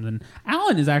problems. And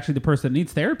Alan is actually the person that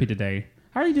needs therapy today.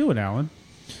 How are you doing, Alan?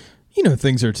 You know,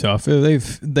 things are tough.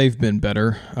 They've been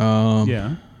better.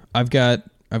 Yeah. I've got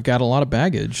a lot of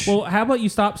baggage. Well, how about you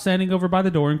stop standing over by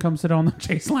the door and come sit on the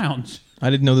Chase Lounge? I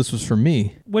didn't know this was for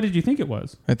me. What did you think it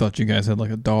was? I thought you guys had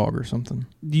like a dog or something.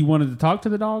 You wanted to talk to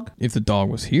the dog? If the dog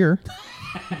was here.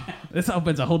 This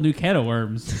opens a whole new can of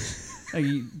worms. Like,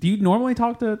 do you normally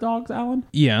talk to dogs, Alan?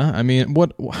 Yeah, I mean,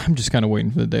 I'm just kind of waiting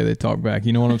for the day they talk back.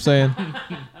 You know what I'm saying?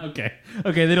 Okay,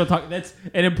 they don't talk. That's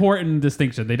an important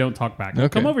distinction. They don't talk back. Okay.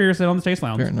 Come over here, sit on the Chase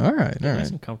Lounge. All right. Nice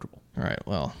and comfortable. All right,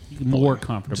 well. More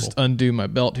comfortable. Just undo my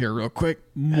belt here real quick.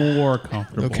 More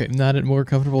comfortable. Okay, not more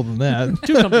comfortable than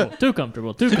that. Too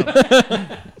comfortable.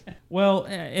 Well,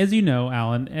 as you know,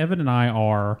 Alan, Evan and I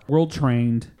are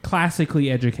world-trained,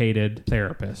 classically educated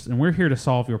therapists, and we're here to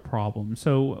solve your problem.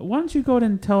 So why don't you go ahead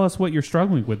and tell us what you're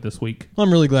struggling with this week? Well,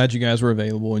 I'm really glad you guys were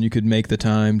available and you could make the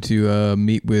time to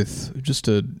meet with just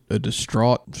a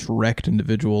distraught, wrecked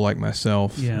individual like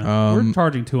myself. Yeah, we're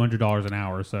charging $200 an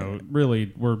hour, so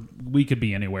really, we could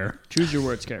be anywhere. Choose your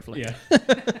words carefully. Yeah.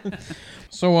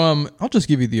 So I'll just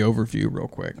give you the overview real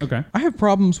quick. Okay. I have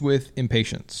problems with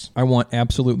impatience. I want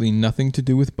absolutely nothing to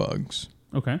do with bugs.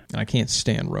 Okay. And I can't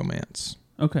stand romance.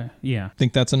 Okay. Yeah.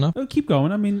 Think that's enough? Oh, keep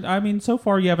going. I mean, so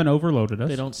far you haven't overloaded us.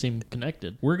 They don't seem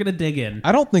connected. We're gonna dig in.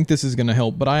 I don't think this is going to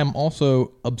help, but I am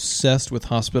also obsessed with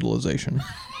hospitalization.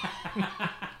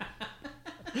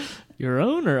 Your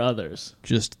own or others?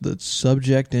 Just the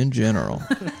subject in general.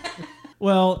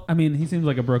 Well, I mean, he seems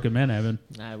like a broken man, Evan.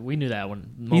 We knew that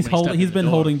one. He's been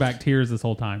holding back tears this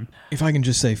whole time. If I can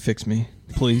just say, fix me,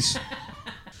 please.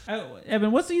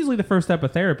 Evan, what's usually the first step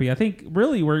of therapy? I think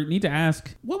really we need to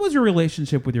ask, what was your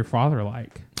relationship with your father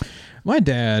like? My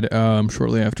dad,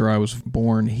 shortly after I was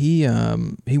born, he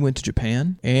went to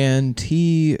Japan, and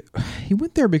he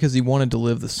went there because he wanted to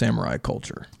live the samurai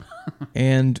culture.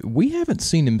 And we haven't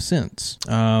seen him since.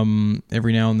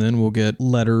 Every now and then we'll get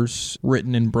letters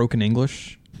written in broken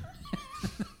English.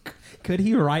 Could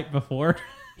he write before?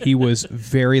 He was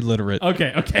very literate.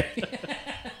 Okay.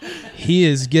 He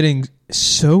is getting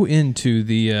so into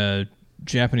the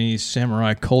Japanese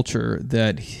samurai culture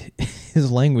that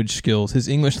his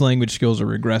English language skills are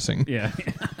regressing. Yeah.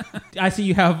 I see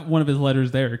you have one of his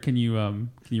letters there. Can you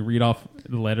read off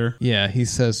the letter? Yeah, he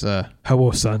says, "Hello,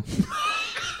 son."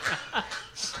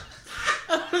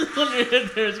 I was wondering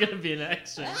if there's going to be an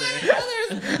accent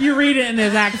there. You read it in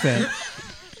his accent.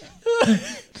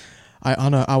 I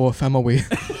honor our family. He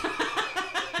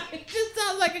just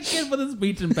sounds like a kid with a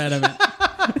speech impediment.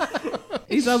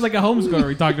 He sounds like a homeschooler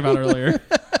we talked about earlier.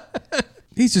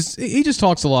 He just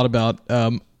talks a lot about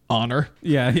honor.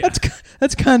 Yeah.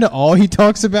 That's kind of all he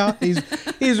talks about.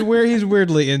 He's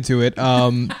weirdly into it.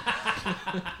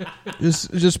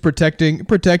 Just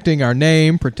protecting our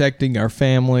name, protecting our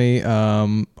family,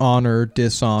 honor,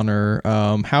 dishonor,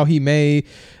 how he may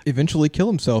eventually kill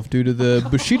himself due to the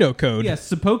Bushido code. Yeah,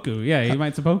 seppuku. Yeah, he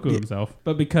might seppuku himself.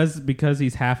 But because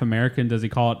he's half American, does he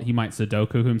call it? He might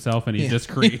Sudoku himself, and he's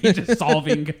just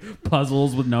solving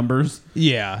puzzles with numbers.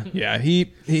 Yeah.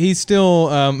 He's still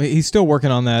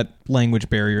working on that language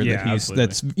barrier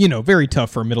that's very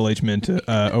tough for middle-aged men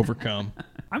to overcome.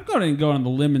 I'm going to go on the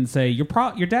limb and say your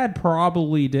dad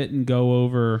probably didn't go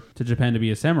over to Japan to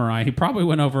be a samurai. He probably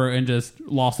went over and just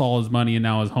lost all his money and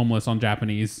now is homeless on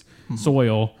Japanese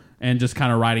soil and just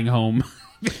kind of riding home.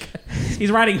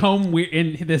 He's riding home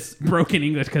in this broken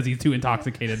English because he's too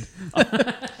intoxicated.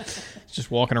 Just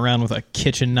walking around with a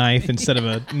kitchen knife instead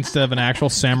of an actual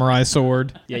samurai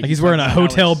sword. Yeah, like he's wearing a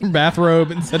hotel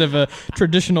bathrobe instead of a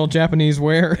traditional Japanese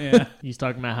wear. Yeah. He's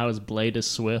talking about how his blade is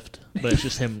swift, but it's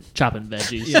just him chopping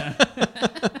veggies. Yeah.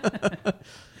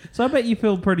 So I bet you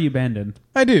feel pretty abandoned.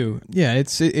 I do. Yeah,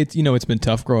 it's been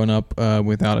tough growing up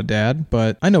without a dad,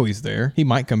 but I know he's there. He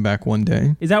might come back one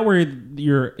day. Is that where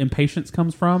your impatience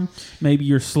comes from? Maybe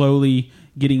you're slowly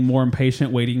getting more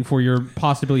impatient, waiting for your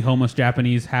possibly homeless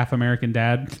Japanese half American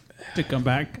dad to come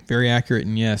back. Very accurate,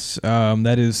 and yes,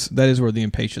 that is where the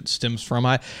impatience stems from.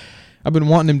 I've been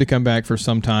wanting him to come back for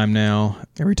some time now.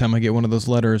 Every time I get one of those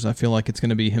letters, I feel like it's going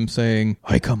to be him saying,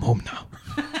 "I come home now."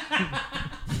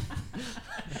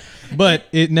 But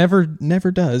it never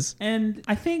does. And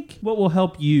I think what will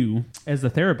help you as the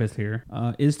therapist here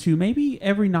is to maybe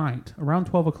every night around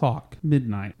 12 o'clock,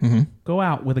 midnight, go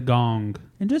out with a gong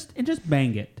and just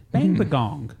bang it. Bang the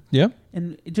gong. Yeah.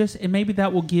 And maybe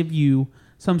that will give you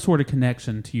some sort of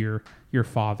connection to your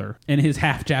father and his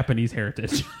half Japanese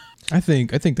heritage. I think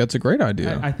that's a great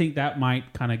idea. I think that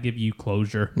might kind of give you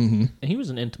closure. And he was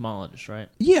an entomologist, right?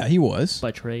 Yeah, he was. By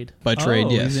trade. By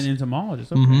trade, yes. He's an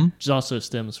entomologist. Okay. Which also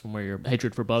stems from where your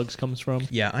hatred for bugs comes from.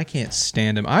 Yeah, I can't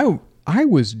stand him. I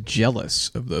was jealous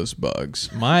of those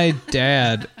bugs. My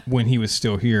dad, when he was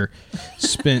still here,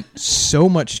 spent so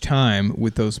much time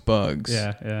with those bugs.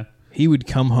 Yeah. He would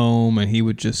come home and he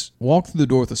would just walk through the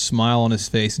door with a smile on his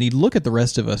face, and he'd look at the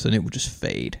rest of us and it would just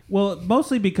fade. Well,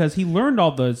 mostly because he learned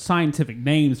all the scientific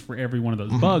names for every one of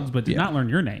those bugs, but did not learn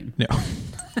your name. No.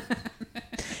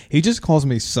 He just calls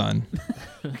me son.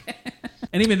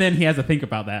 And even then, he has to think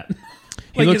about that.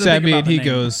 He looks at me and he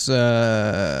goes,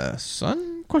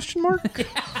 son? Question mark?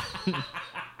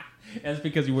 That's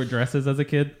because you wore dresses as a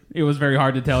kid. It was very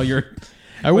hard to tell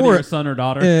whether wore you're a son or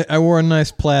daughter. I wore a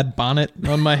nice plaid bonnet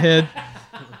on my head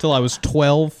till I was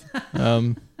 12.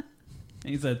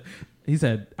 He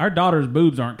said, our daughter's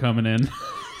boobs aren't coming in.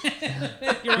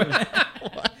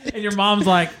 And your mom's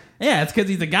like, yeah, it's because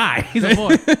he's a guy. He's a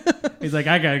boy. He's like,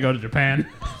 I got to go to Japan.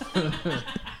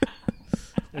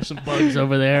 There's some bugs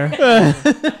over there.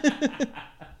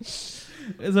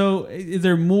 So, is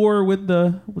there more with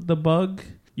the bug?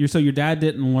 So your dad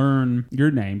didn't learn your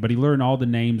name, but he learned all the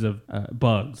names of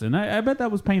bugs, and I bet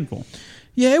that was painful.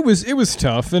 Yeah, it was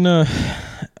tough, and I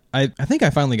think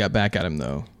I finally got back at him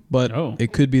though. But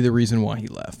it could be the reason why he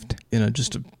left.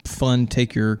 Just a fun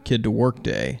take your kid to work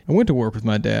day. I went to work with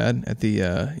my dad at the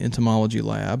entomology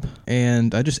lab,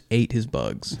 and I just ate his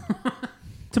bugs.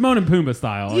 Timon and Pumbaa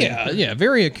style. Yeah,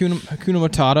 very Hakuna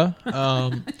Matata.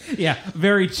 Yeah,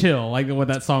 very chill, like what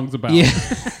that song's about. Yeah.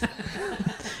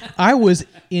 I was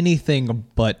anything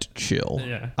but chill.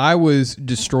 Yeah. I was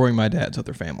destroying my dad's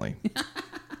other family.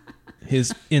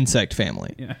 His insect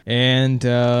family. Yeah. And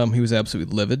he was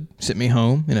absolutely livid. Sent me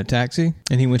home in a taxi,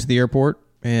 and he went to the airport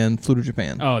and flew to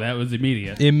Japan. Oh, that was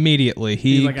immediate. Immediately.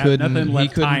 He like, couldn't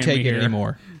time take it here.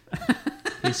 anymore.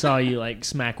 He saw you like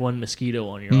smack one mosquito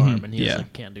on your arm, and he was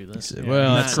like, "Can't do this." Said,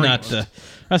 well, that's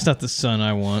not the son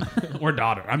I want. Or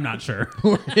daughter. I'm not sure.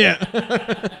 Yeah.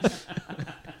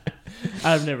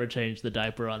 I've never changed the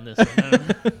diaper on this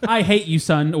one. I hate you,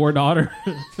 son or daughter.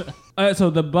 So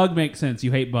the bug makes sense.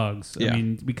 You hate bugs. Yeah. I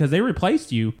mean, because they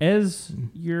replaced you as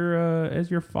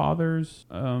your father's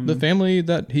the family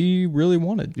that he really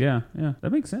wanted. Yeah,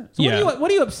 that makes sense. So Yeah.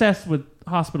 what are you obsessed with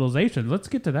hospitalizations? Let's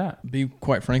get to that. Be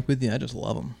quite frank with you, I just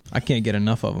love them. I can't get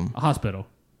enough of them. A hospital.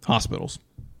 Hospitals.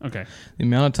 Okay. The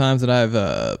amount of times that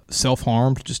I've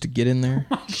self-harmed just to get in there.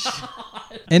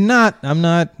 And I'm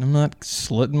not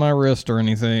slitting my wrist or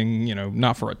anything,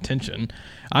 not for attention.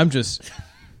 I'm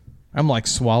like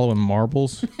swallowing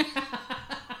marbles.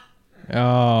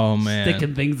 Oh, man.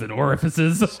 Sticking things in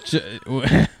orifices.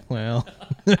 Well,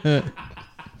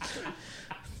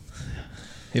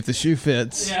 if the shoe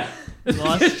fits. Yeah. That's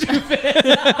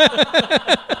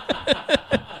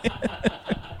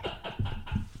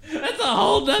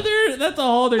a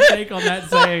whole other take on that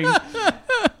saying.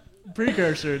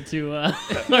 Precursor to our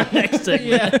next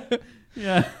segment.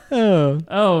 Yeah.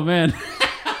 Oh man.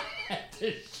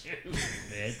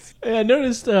 Hey, I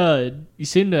noticed you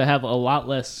seem to have a lot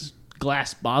less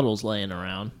glass bottles laying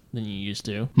around than you used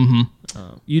to. Mm-hmm.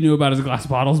 You knew about his glass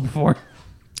bottles before?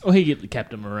 Oh, he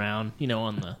kept them around,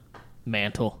 on the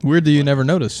mantle. Weird that you never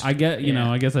noticed. I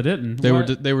guess I didn't.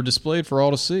 They were displayed for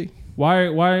all to see. Why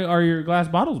are your glass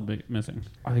bottles missing?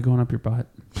 Are they going up your butt?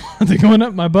 Are they going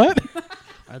up my butt?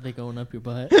 Are they going up your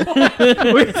butt?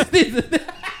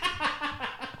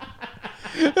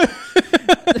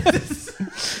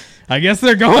 I guess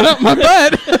they're going up my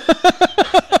butt. Not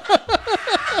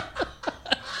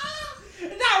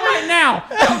right now.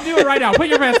 Don't do it right now. Put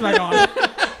your pants back on.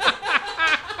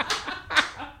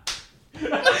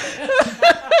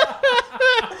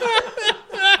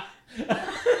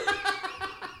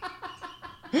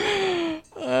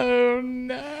 Oh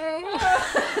no.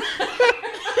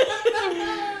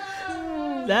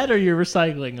 That or you're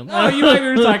recycling them. Oh, you might be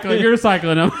recycling. You're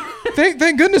recycling them.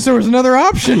 Thank goodness there was another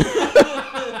option.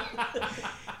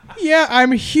 Yeah,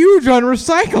 I'm huge on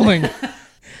recycling.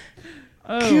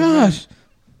 Gosh.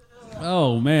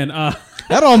 Oh man.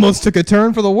 That almost took a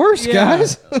turn for the worse,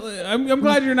 guys. I'm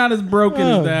glad you're not as broken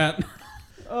as that.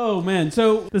 Oh man.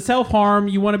 So the self-harm,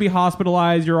 you want to be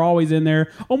hospitalized, you're always in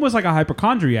there, almost like a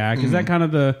hypochondriac. Is that kind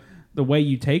of the way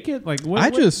you take it? Like what?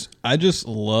 I just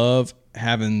love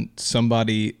having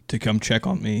somebody to come check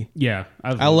on me. Yeah.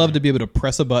 I love to be able to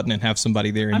press a button and have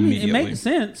somebody there immediately. It makes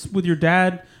sense with your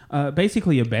dad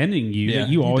basically abandoning you. Yeah, that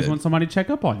you he always did. want somebody to check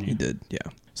up on you. He did, yeah.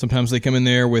 Sometimes they come in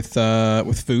there with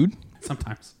food.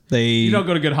 Sometimes. You don't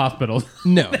go to good hospitals.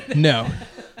 No.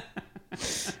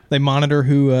 They monitor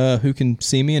who can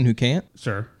see me and who can't.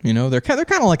 Sure. They're kind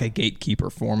of like a gatekeeper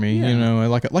for me. Yeah.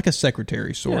 Like a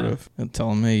secretary sort of. They'll tell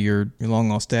them, hey, your long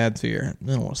lost dad's here. I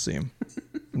don't want to see him.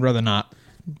 I'd rather not.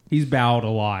 He's bowed a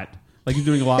lot. Like he's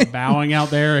doing a lot of bowing out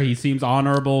there. He seems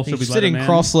honorable. Should we He's let him sitting in?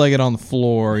 cross-legged on the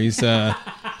floor. He's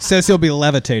says he'll be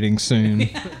levitating soon.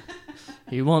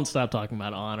 He won't stop talking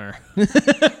about honor.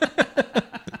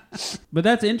 But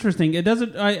that's interesting. It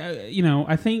doesn't.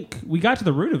 I think we got to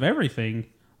the root of everything.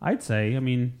 I'd say. I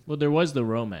mean, well, there was the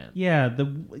romance. Yeah.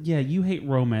 You hate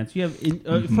romance. You have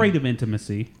afraid of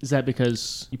intimacy. Is that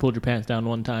because you pulled your pants down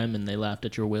one time and they laughed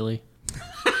at your willy?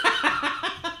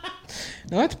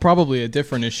 No, that's probably a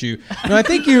different issue. No, I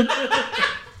think you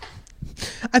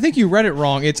read it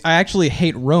wrong. I actually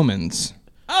hate Romans.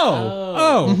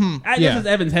 This is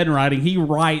Evan's handwriting. He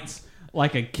writes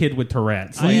like a kid with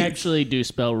Tourette's. I actually do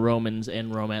spell Romans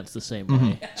and romance the same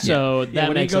way. So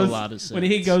that makes a lot of sense. When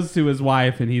he goes to his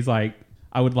wife and he's like,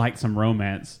 I would like some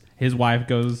romance. His wife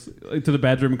goes to the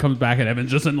bedroom and comes back and Evan's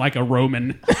just in like a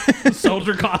Roman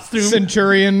soldier costume.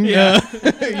 Centurion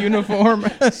uniform.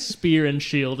 Spear and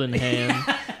shield in hand.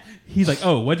 He's like,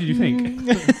 oh, what did you think?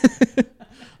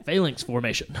 Phalanx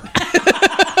formation.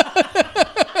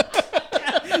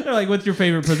 They're like, what's your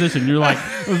favorite position? You're like,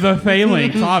 the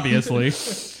phalanx, obviously.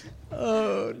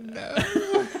 Oh,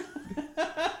 no.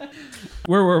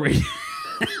 Where were we?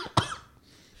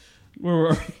 Where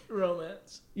were we?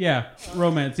 Romance. Yeah,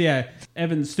 romance. Yeah.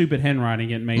 Evan's stupid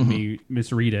handwriting, it made me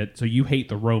misread it. So you hate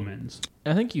the Romans.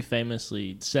 I think you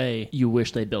famously say you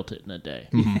wish they built it in a day.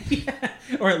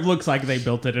 Or it looks like they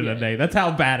built it in a day. That's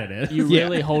how bad it is. You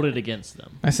really hold it against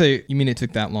them. I say, you mean it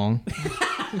took that long?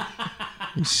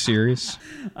 Are you serious?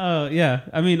 Yeah.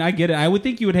 I mean, I get it. I would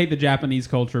think you would hate the Japanese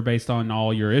culture based on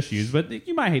all your issues, but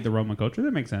you might hate the Roman culture.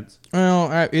 That makes sense.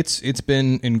 Well, it's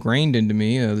been ingrained into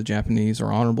me. The Japanese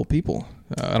are honorable people.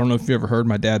 I don't know if you ever heard.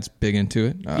 My dad's big into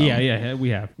it. Yeah,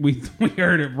 we have. We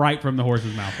heard it right from the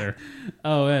horse's mouth there.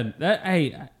 Oh, and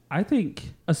I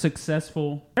think a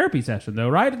successful therapy session, though,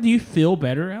 right? Do you feel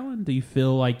better, Alan? Do you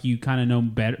feel like you kind of know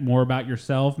more about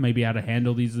yourself, maybe how to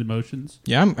handle these emotions?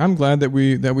 Yeah, I'm glad that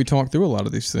we talked through a lot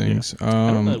of these things. Yeah.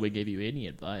 I don't know that we gave you any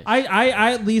advice. I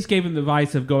at least gave him the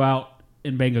advice of go out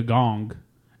and bang a gong.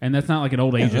 And that's not like an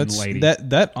old Asian lady.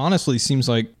 That honestly seems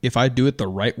like if I do it the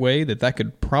right way, that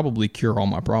could probably cure all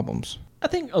my problems. I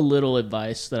think a little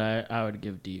advice that I would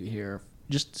give to you here,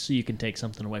 just so you can take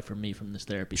something away from me from this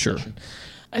therapy session.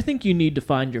 I think you need to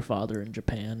find your father in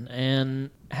Japan and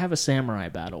have a samurai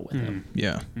battle with him.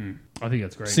 Yeah. I think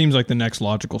that's great. Seems like the next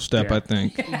logical step, I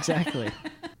think. Exactly.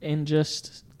 And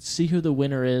just see who the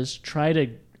winner is. Try to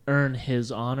earn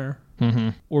his honor.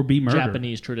 Or be murdered.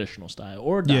 Japanese traditional style.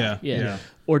 Or die. Yeah.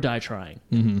 Or die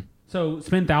trying. So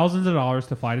spend thousands of dollars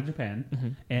to fly to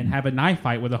Japan and have a knife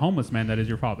fight with a homeless man that is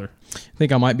your father. I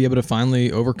think I might be able to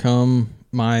finally overcome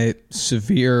my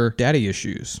severe daddy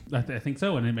issues. I think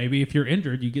so. And then maybe if you're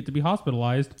injured, you get to be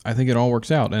hospitalized. I think it all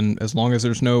works out. And as long as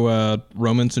there's no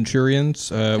Roman centurions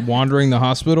wandering the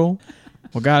hospital...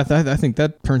 Well, God, I think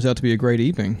that turns out to be a great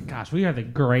evening. Gosh, we are the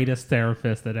greatest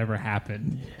therapists that ever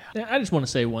happened. Yeah. I just want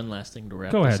to say one last thing to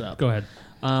wrap this up. Go ahead.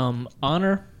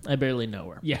 Honor, I barely know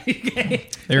her. Yeah.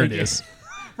 There it is.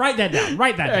 Write that down.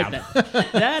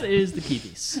 That is the key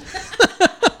piece.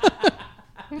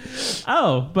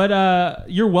 But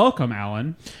you're welcome,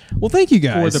 Alan. Well, thank you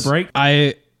guys. For the break.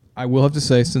 I will have to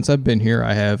say, since I've been here,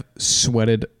 I have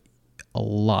sweated a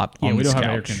lot on this couch. We don't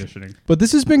have air conditioning. But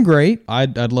this has been great.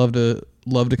 I'd love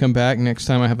to come back next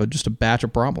time I have just a batch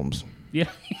of problems. Yeah,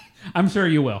 I'm sure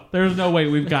you will. There's no way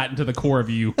we've gotten to the core of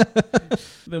you.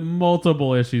 The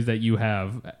multiple issues that you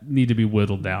have need to be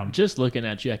whittled down. Just looking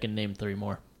at you, I can name 3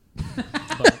 more.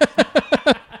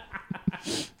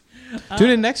 Tune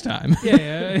in next time.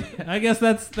 Yeah, I guess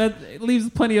that leaves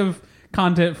plenty of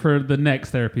content for the next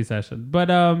therapy session. But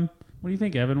what do you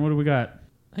think, Evan? What do we got?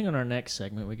 I think on our next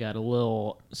segment, we got a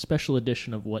little special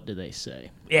edition of What Do They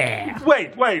Say? Yeah.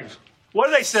 Wait. What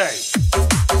do they say?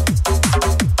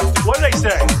 What do they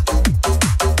say?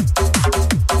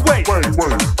 Wait.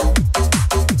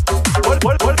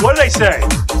 What do they say?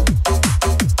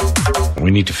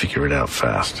 We need to figure it out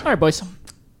fast. All right, boys.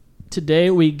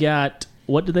 Today we got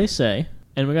What Do They Say?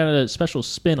 And we got a special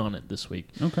spin on it this week.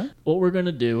 Okay. What we're going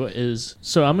to do is...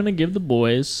 So I'm going to give the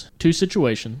boys 2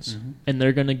 situations, and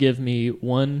they're going to give me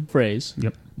 1 phrase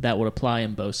that would apply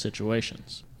in both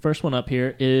situations. First one up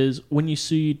here is when you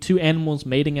see 2 animals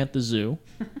mating at the zoo.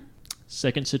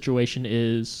 Second situation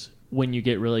is when you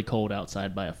get really cold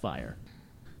outside by a fire.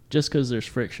 Just because there's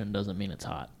friction doesn't mean it's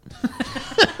hot.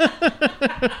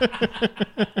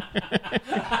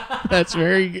 That's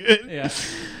very good. Yeah.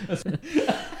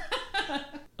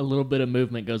 A little bit of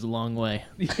movement goes a long way.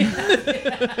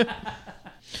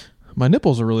 My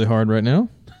nipples are really hard right now.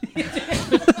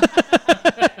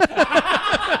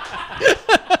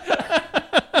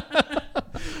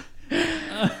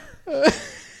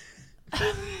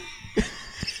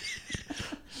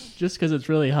 Just because it's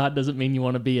really hot doesn't mean you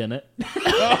want to be in it.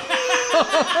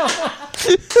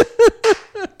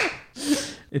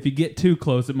 If you get too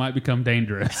close, it might become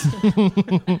dangerous.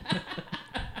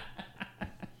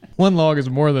 One log is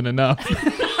more than enough.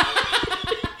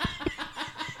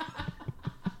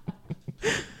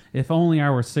 If only I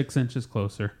were 6 inches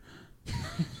closer.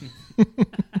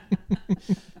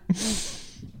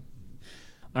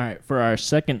 All right, for our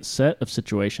second set of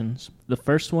situations, the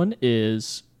first one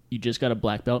is you just got a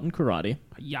black belt in karate.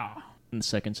 Yeah. And the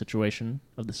second situation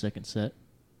of the second set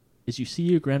is you see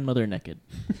your grandmother naked.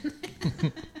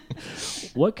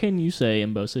 What can you say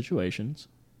in both situations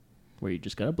where you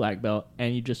just got a black belt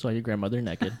and you just saw your grandmother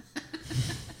naked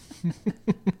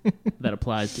that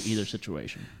applies to either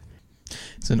situation?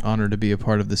 It's an honor to be a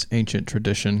part of this ancient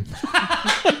tradition.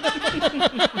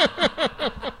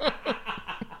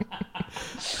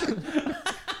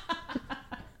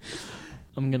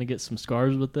 I'm going to get some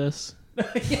scars with this.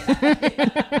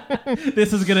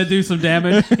 This is going to do some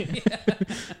damage.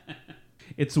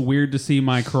 It's weird to see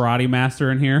my karate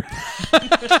master in here.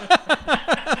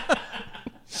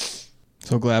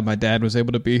 So glad my dad was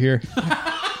able to be here.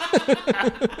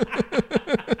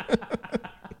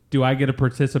 Do I get a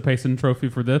participation trophy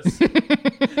for this?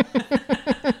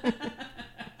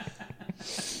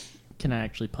 Can I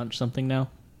actually punch something now?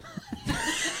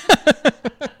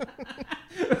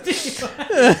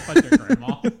 Fuck your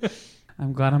grandma.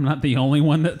 I'm glad I'm not the only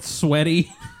one that's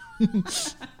sweaty.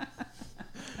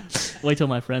 Wait till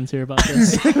my friends hear about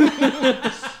this.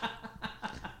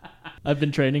 I've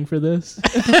been training for this.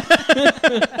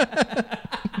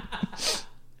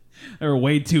 There are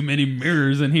way too many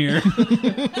mirrors in here.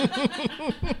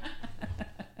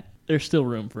 There's still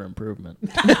room for improvement.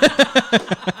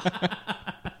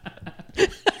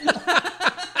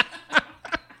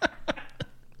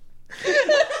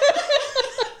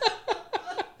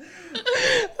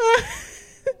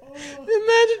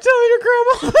 Imagine telling your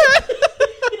grandma that.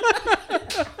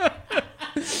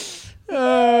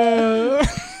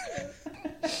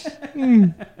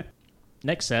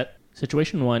 Next set.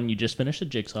 Situation 1, you just finished a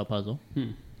jigsaw puzzle.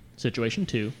 Situation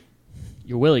 2,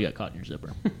 your willy got caught in your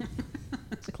zipper.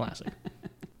 It's a classic.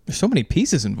 There's so many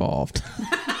pieces involved.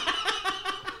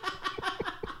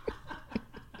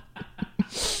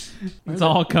 It's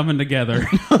all coming together.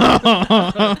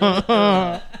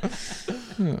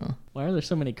 Why are there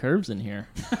so many curves in here?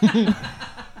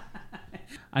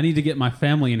 I need to get my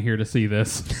family in here to see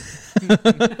this.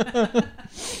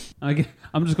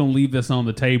 I'm just going to leave this on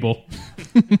the table.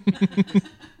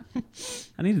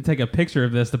 I need to take a picture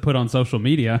of this to put on social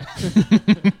media.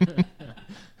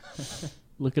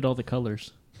 Look at all the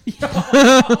colors.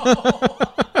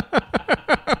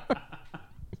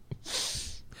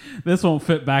 This won't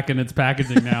fit back in its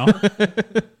packaging now.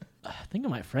 I think I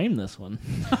might frame this one.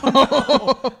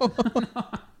 How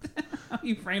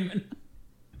you framing?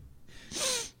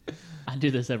 I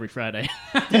do this every Friday.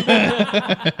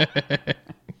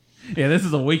 Yeah, this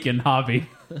is a weekend hobby.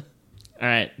 All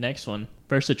right, next one.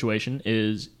 First situation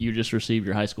is you just received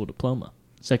your high school diploma.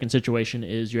 Second situation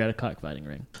is you're at a cockfighting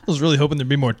ring. I was really hoping there'd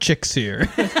be more chicks here.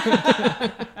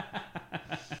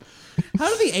 How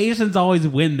do the Asians always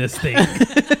win this thing?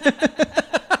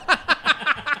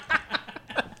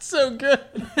 So good.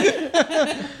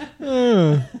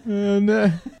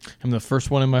 I'm the first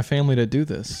one in my family to do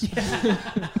this.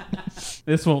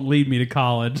 This won't lead me to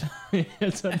college. I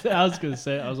was going to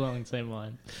say, I was on the same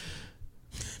line.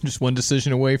 Just one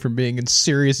decision away from being in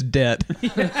serious debt.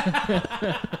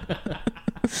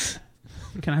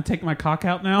 Can I take my cock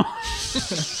out now?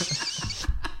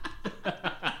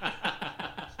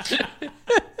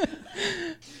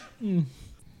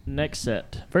 Next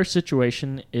set. First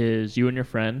situation is you and your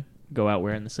friend go out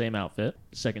wearing the same outfit.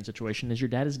 Second situation is your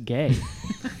dad is gay.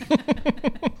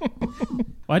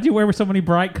 Why'd you wear so many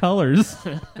bright colors?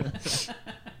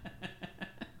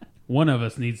 One of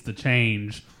us needs to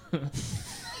change.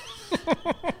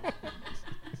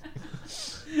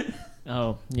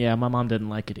 Oh, yeah, my mom didn't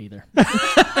like it either.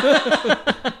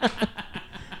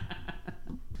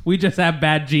 We just have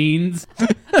bad genes.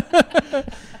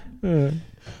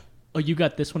 Oh, you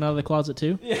got this one out of the closet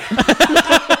too? Yeah.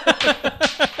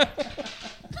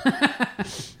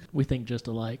 We think just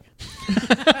alike.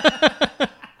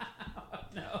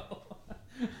 No.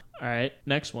 All right,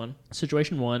 next one.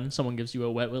 Situation 1, someone gives you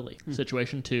a wet willy.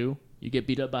 Situation 2, you get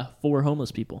beat up by 4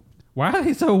 homeless people. Why are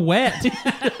they so wet?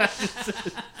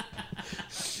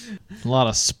 A lot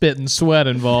of spit and sweat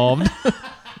involved.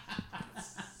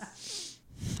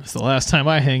 It's the last time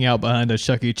I hang out behind a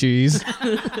Chuck E. Cheese.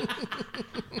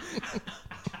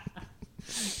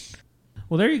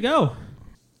 Well, there you go.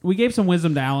 We gave some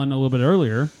wisdom to Alan a little bit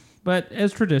earlier, but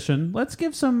as tradition, let's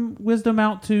give some wisdom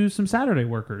out to some Saturday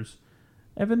workers.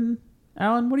 Evan,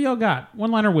 Alan, what do y'all got?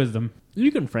 One-liner wisdom.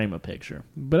 You can frame a picture,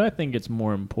 but I think it's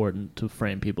more important to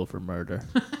frame people for murder.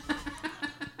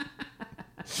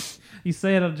 You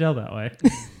say it out of jail that way.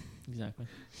 Exactly.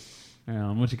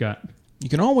 Alan, what you got? You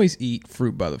can always eat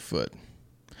fruit by the foot,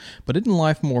 but isn't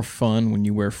life more fun when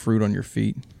you wear fruit on your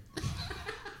feet?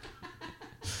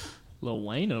 Lil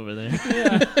Wayne over there.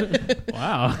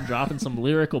 Wow. Dropping some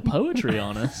lyrical poetry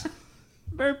on us.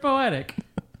 Very poetic.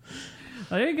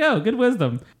 There you go. Good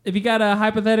wisdom. If you got a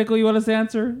hypothetical you want us to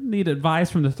answer, need advice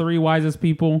from the 3 wisest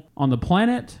people on the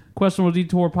planet,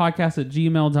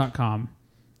 questionabledetourpodcast@gmail.com.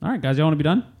 All right, guys, y'all want to be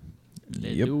done?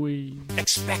 Do we?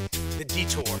 Expect the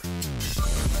detour.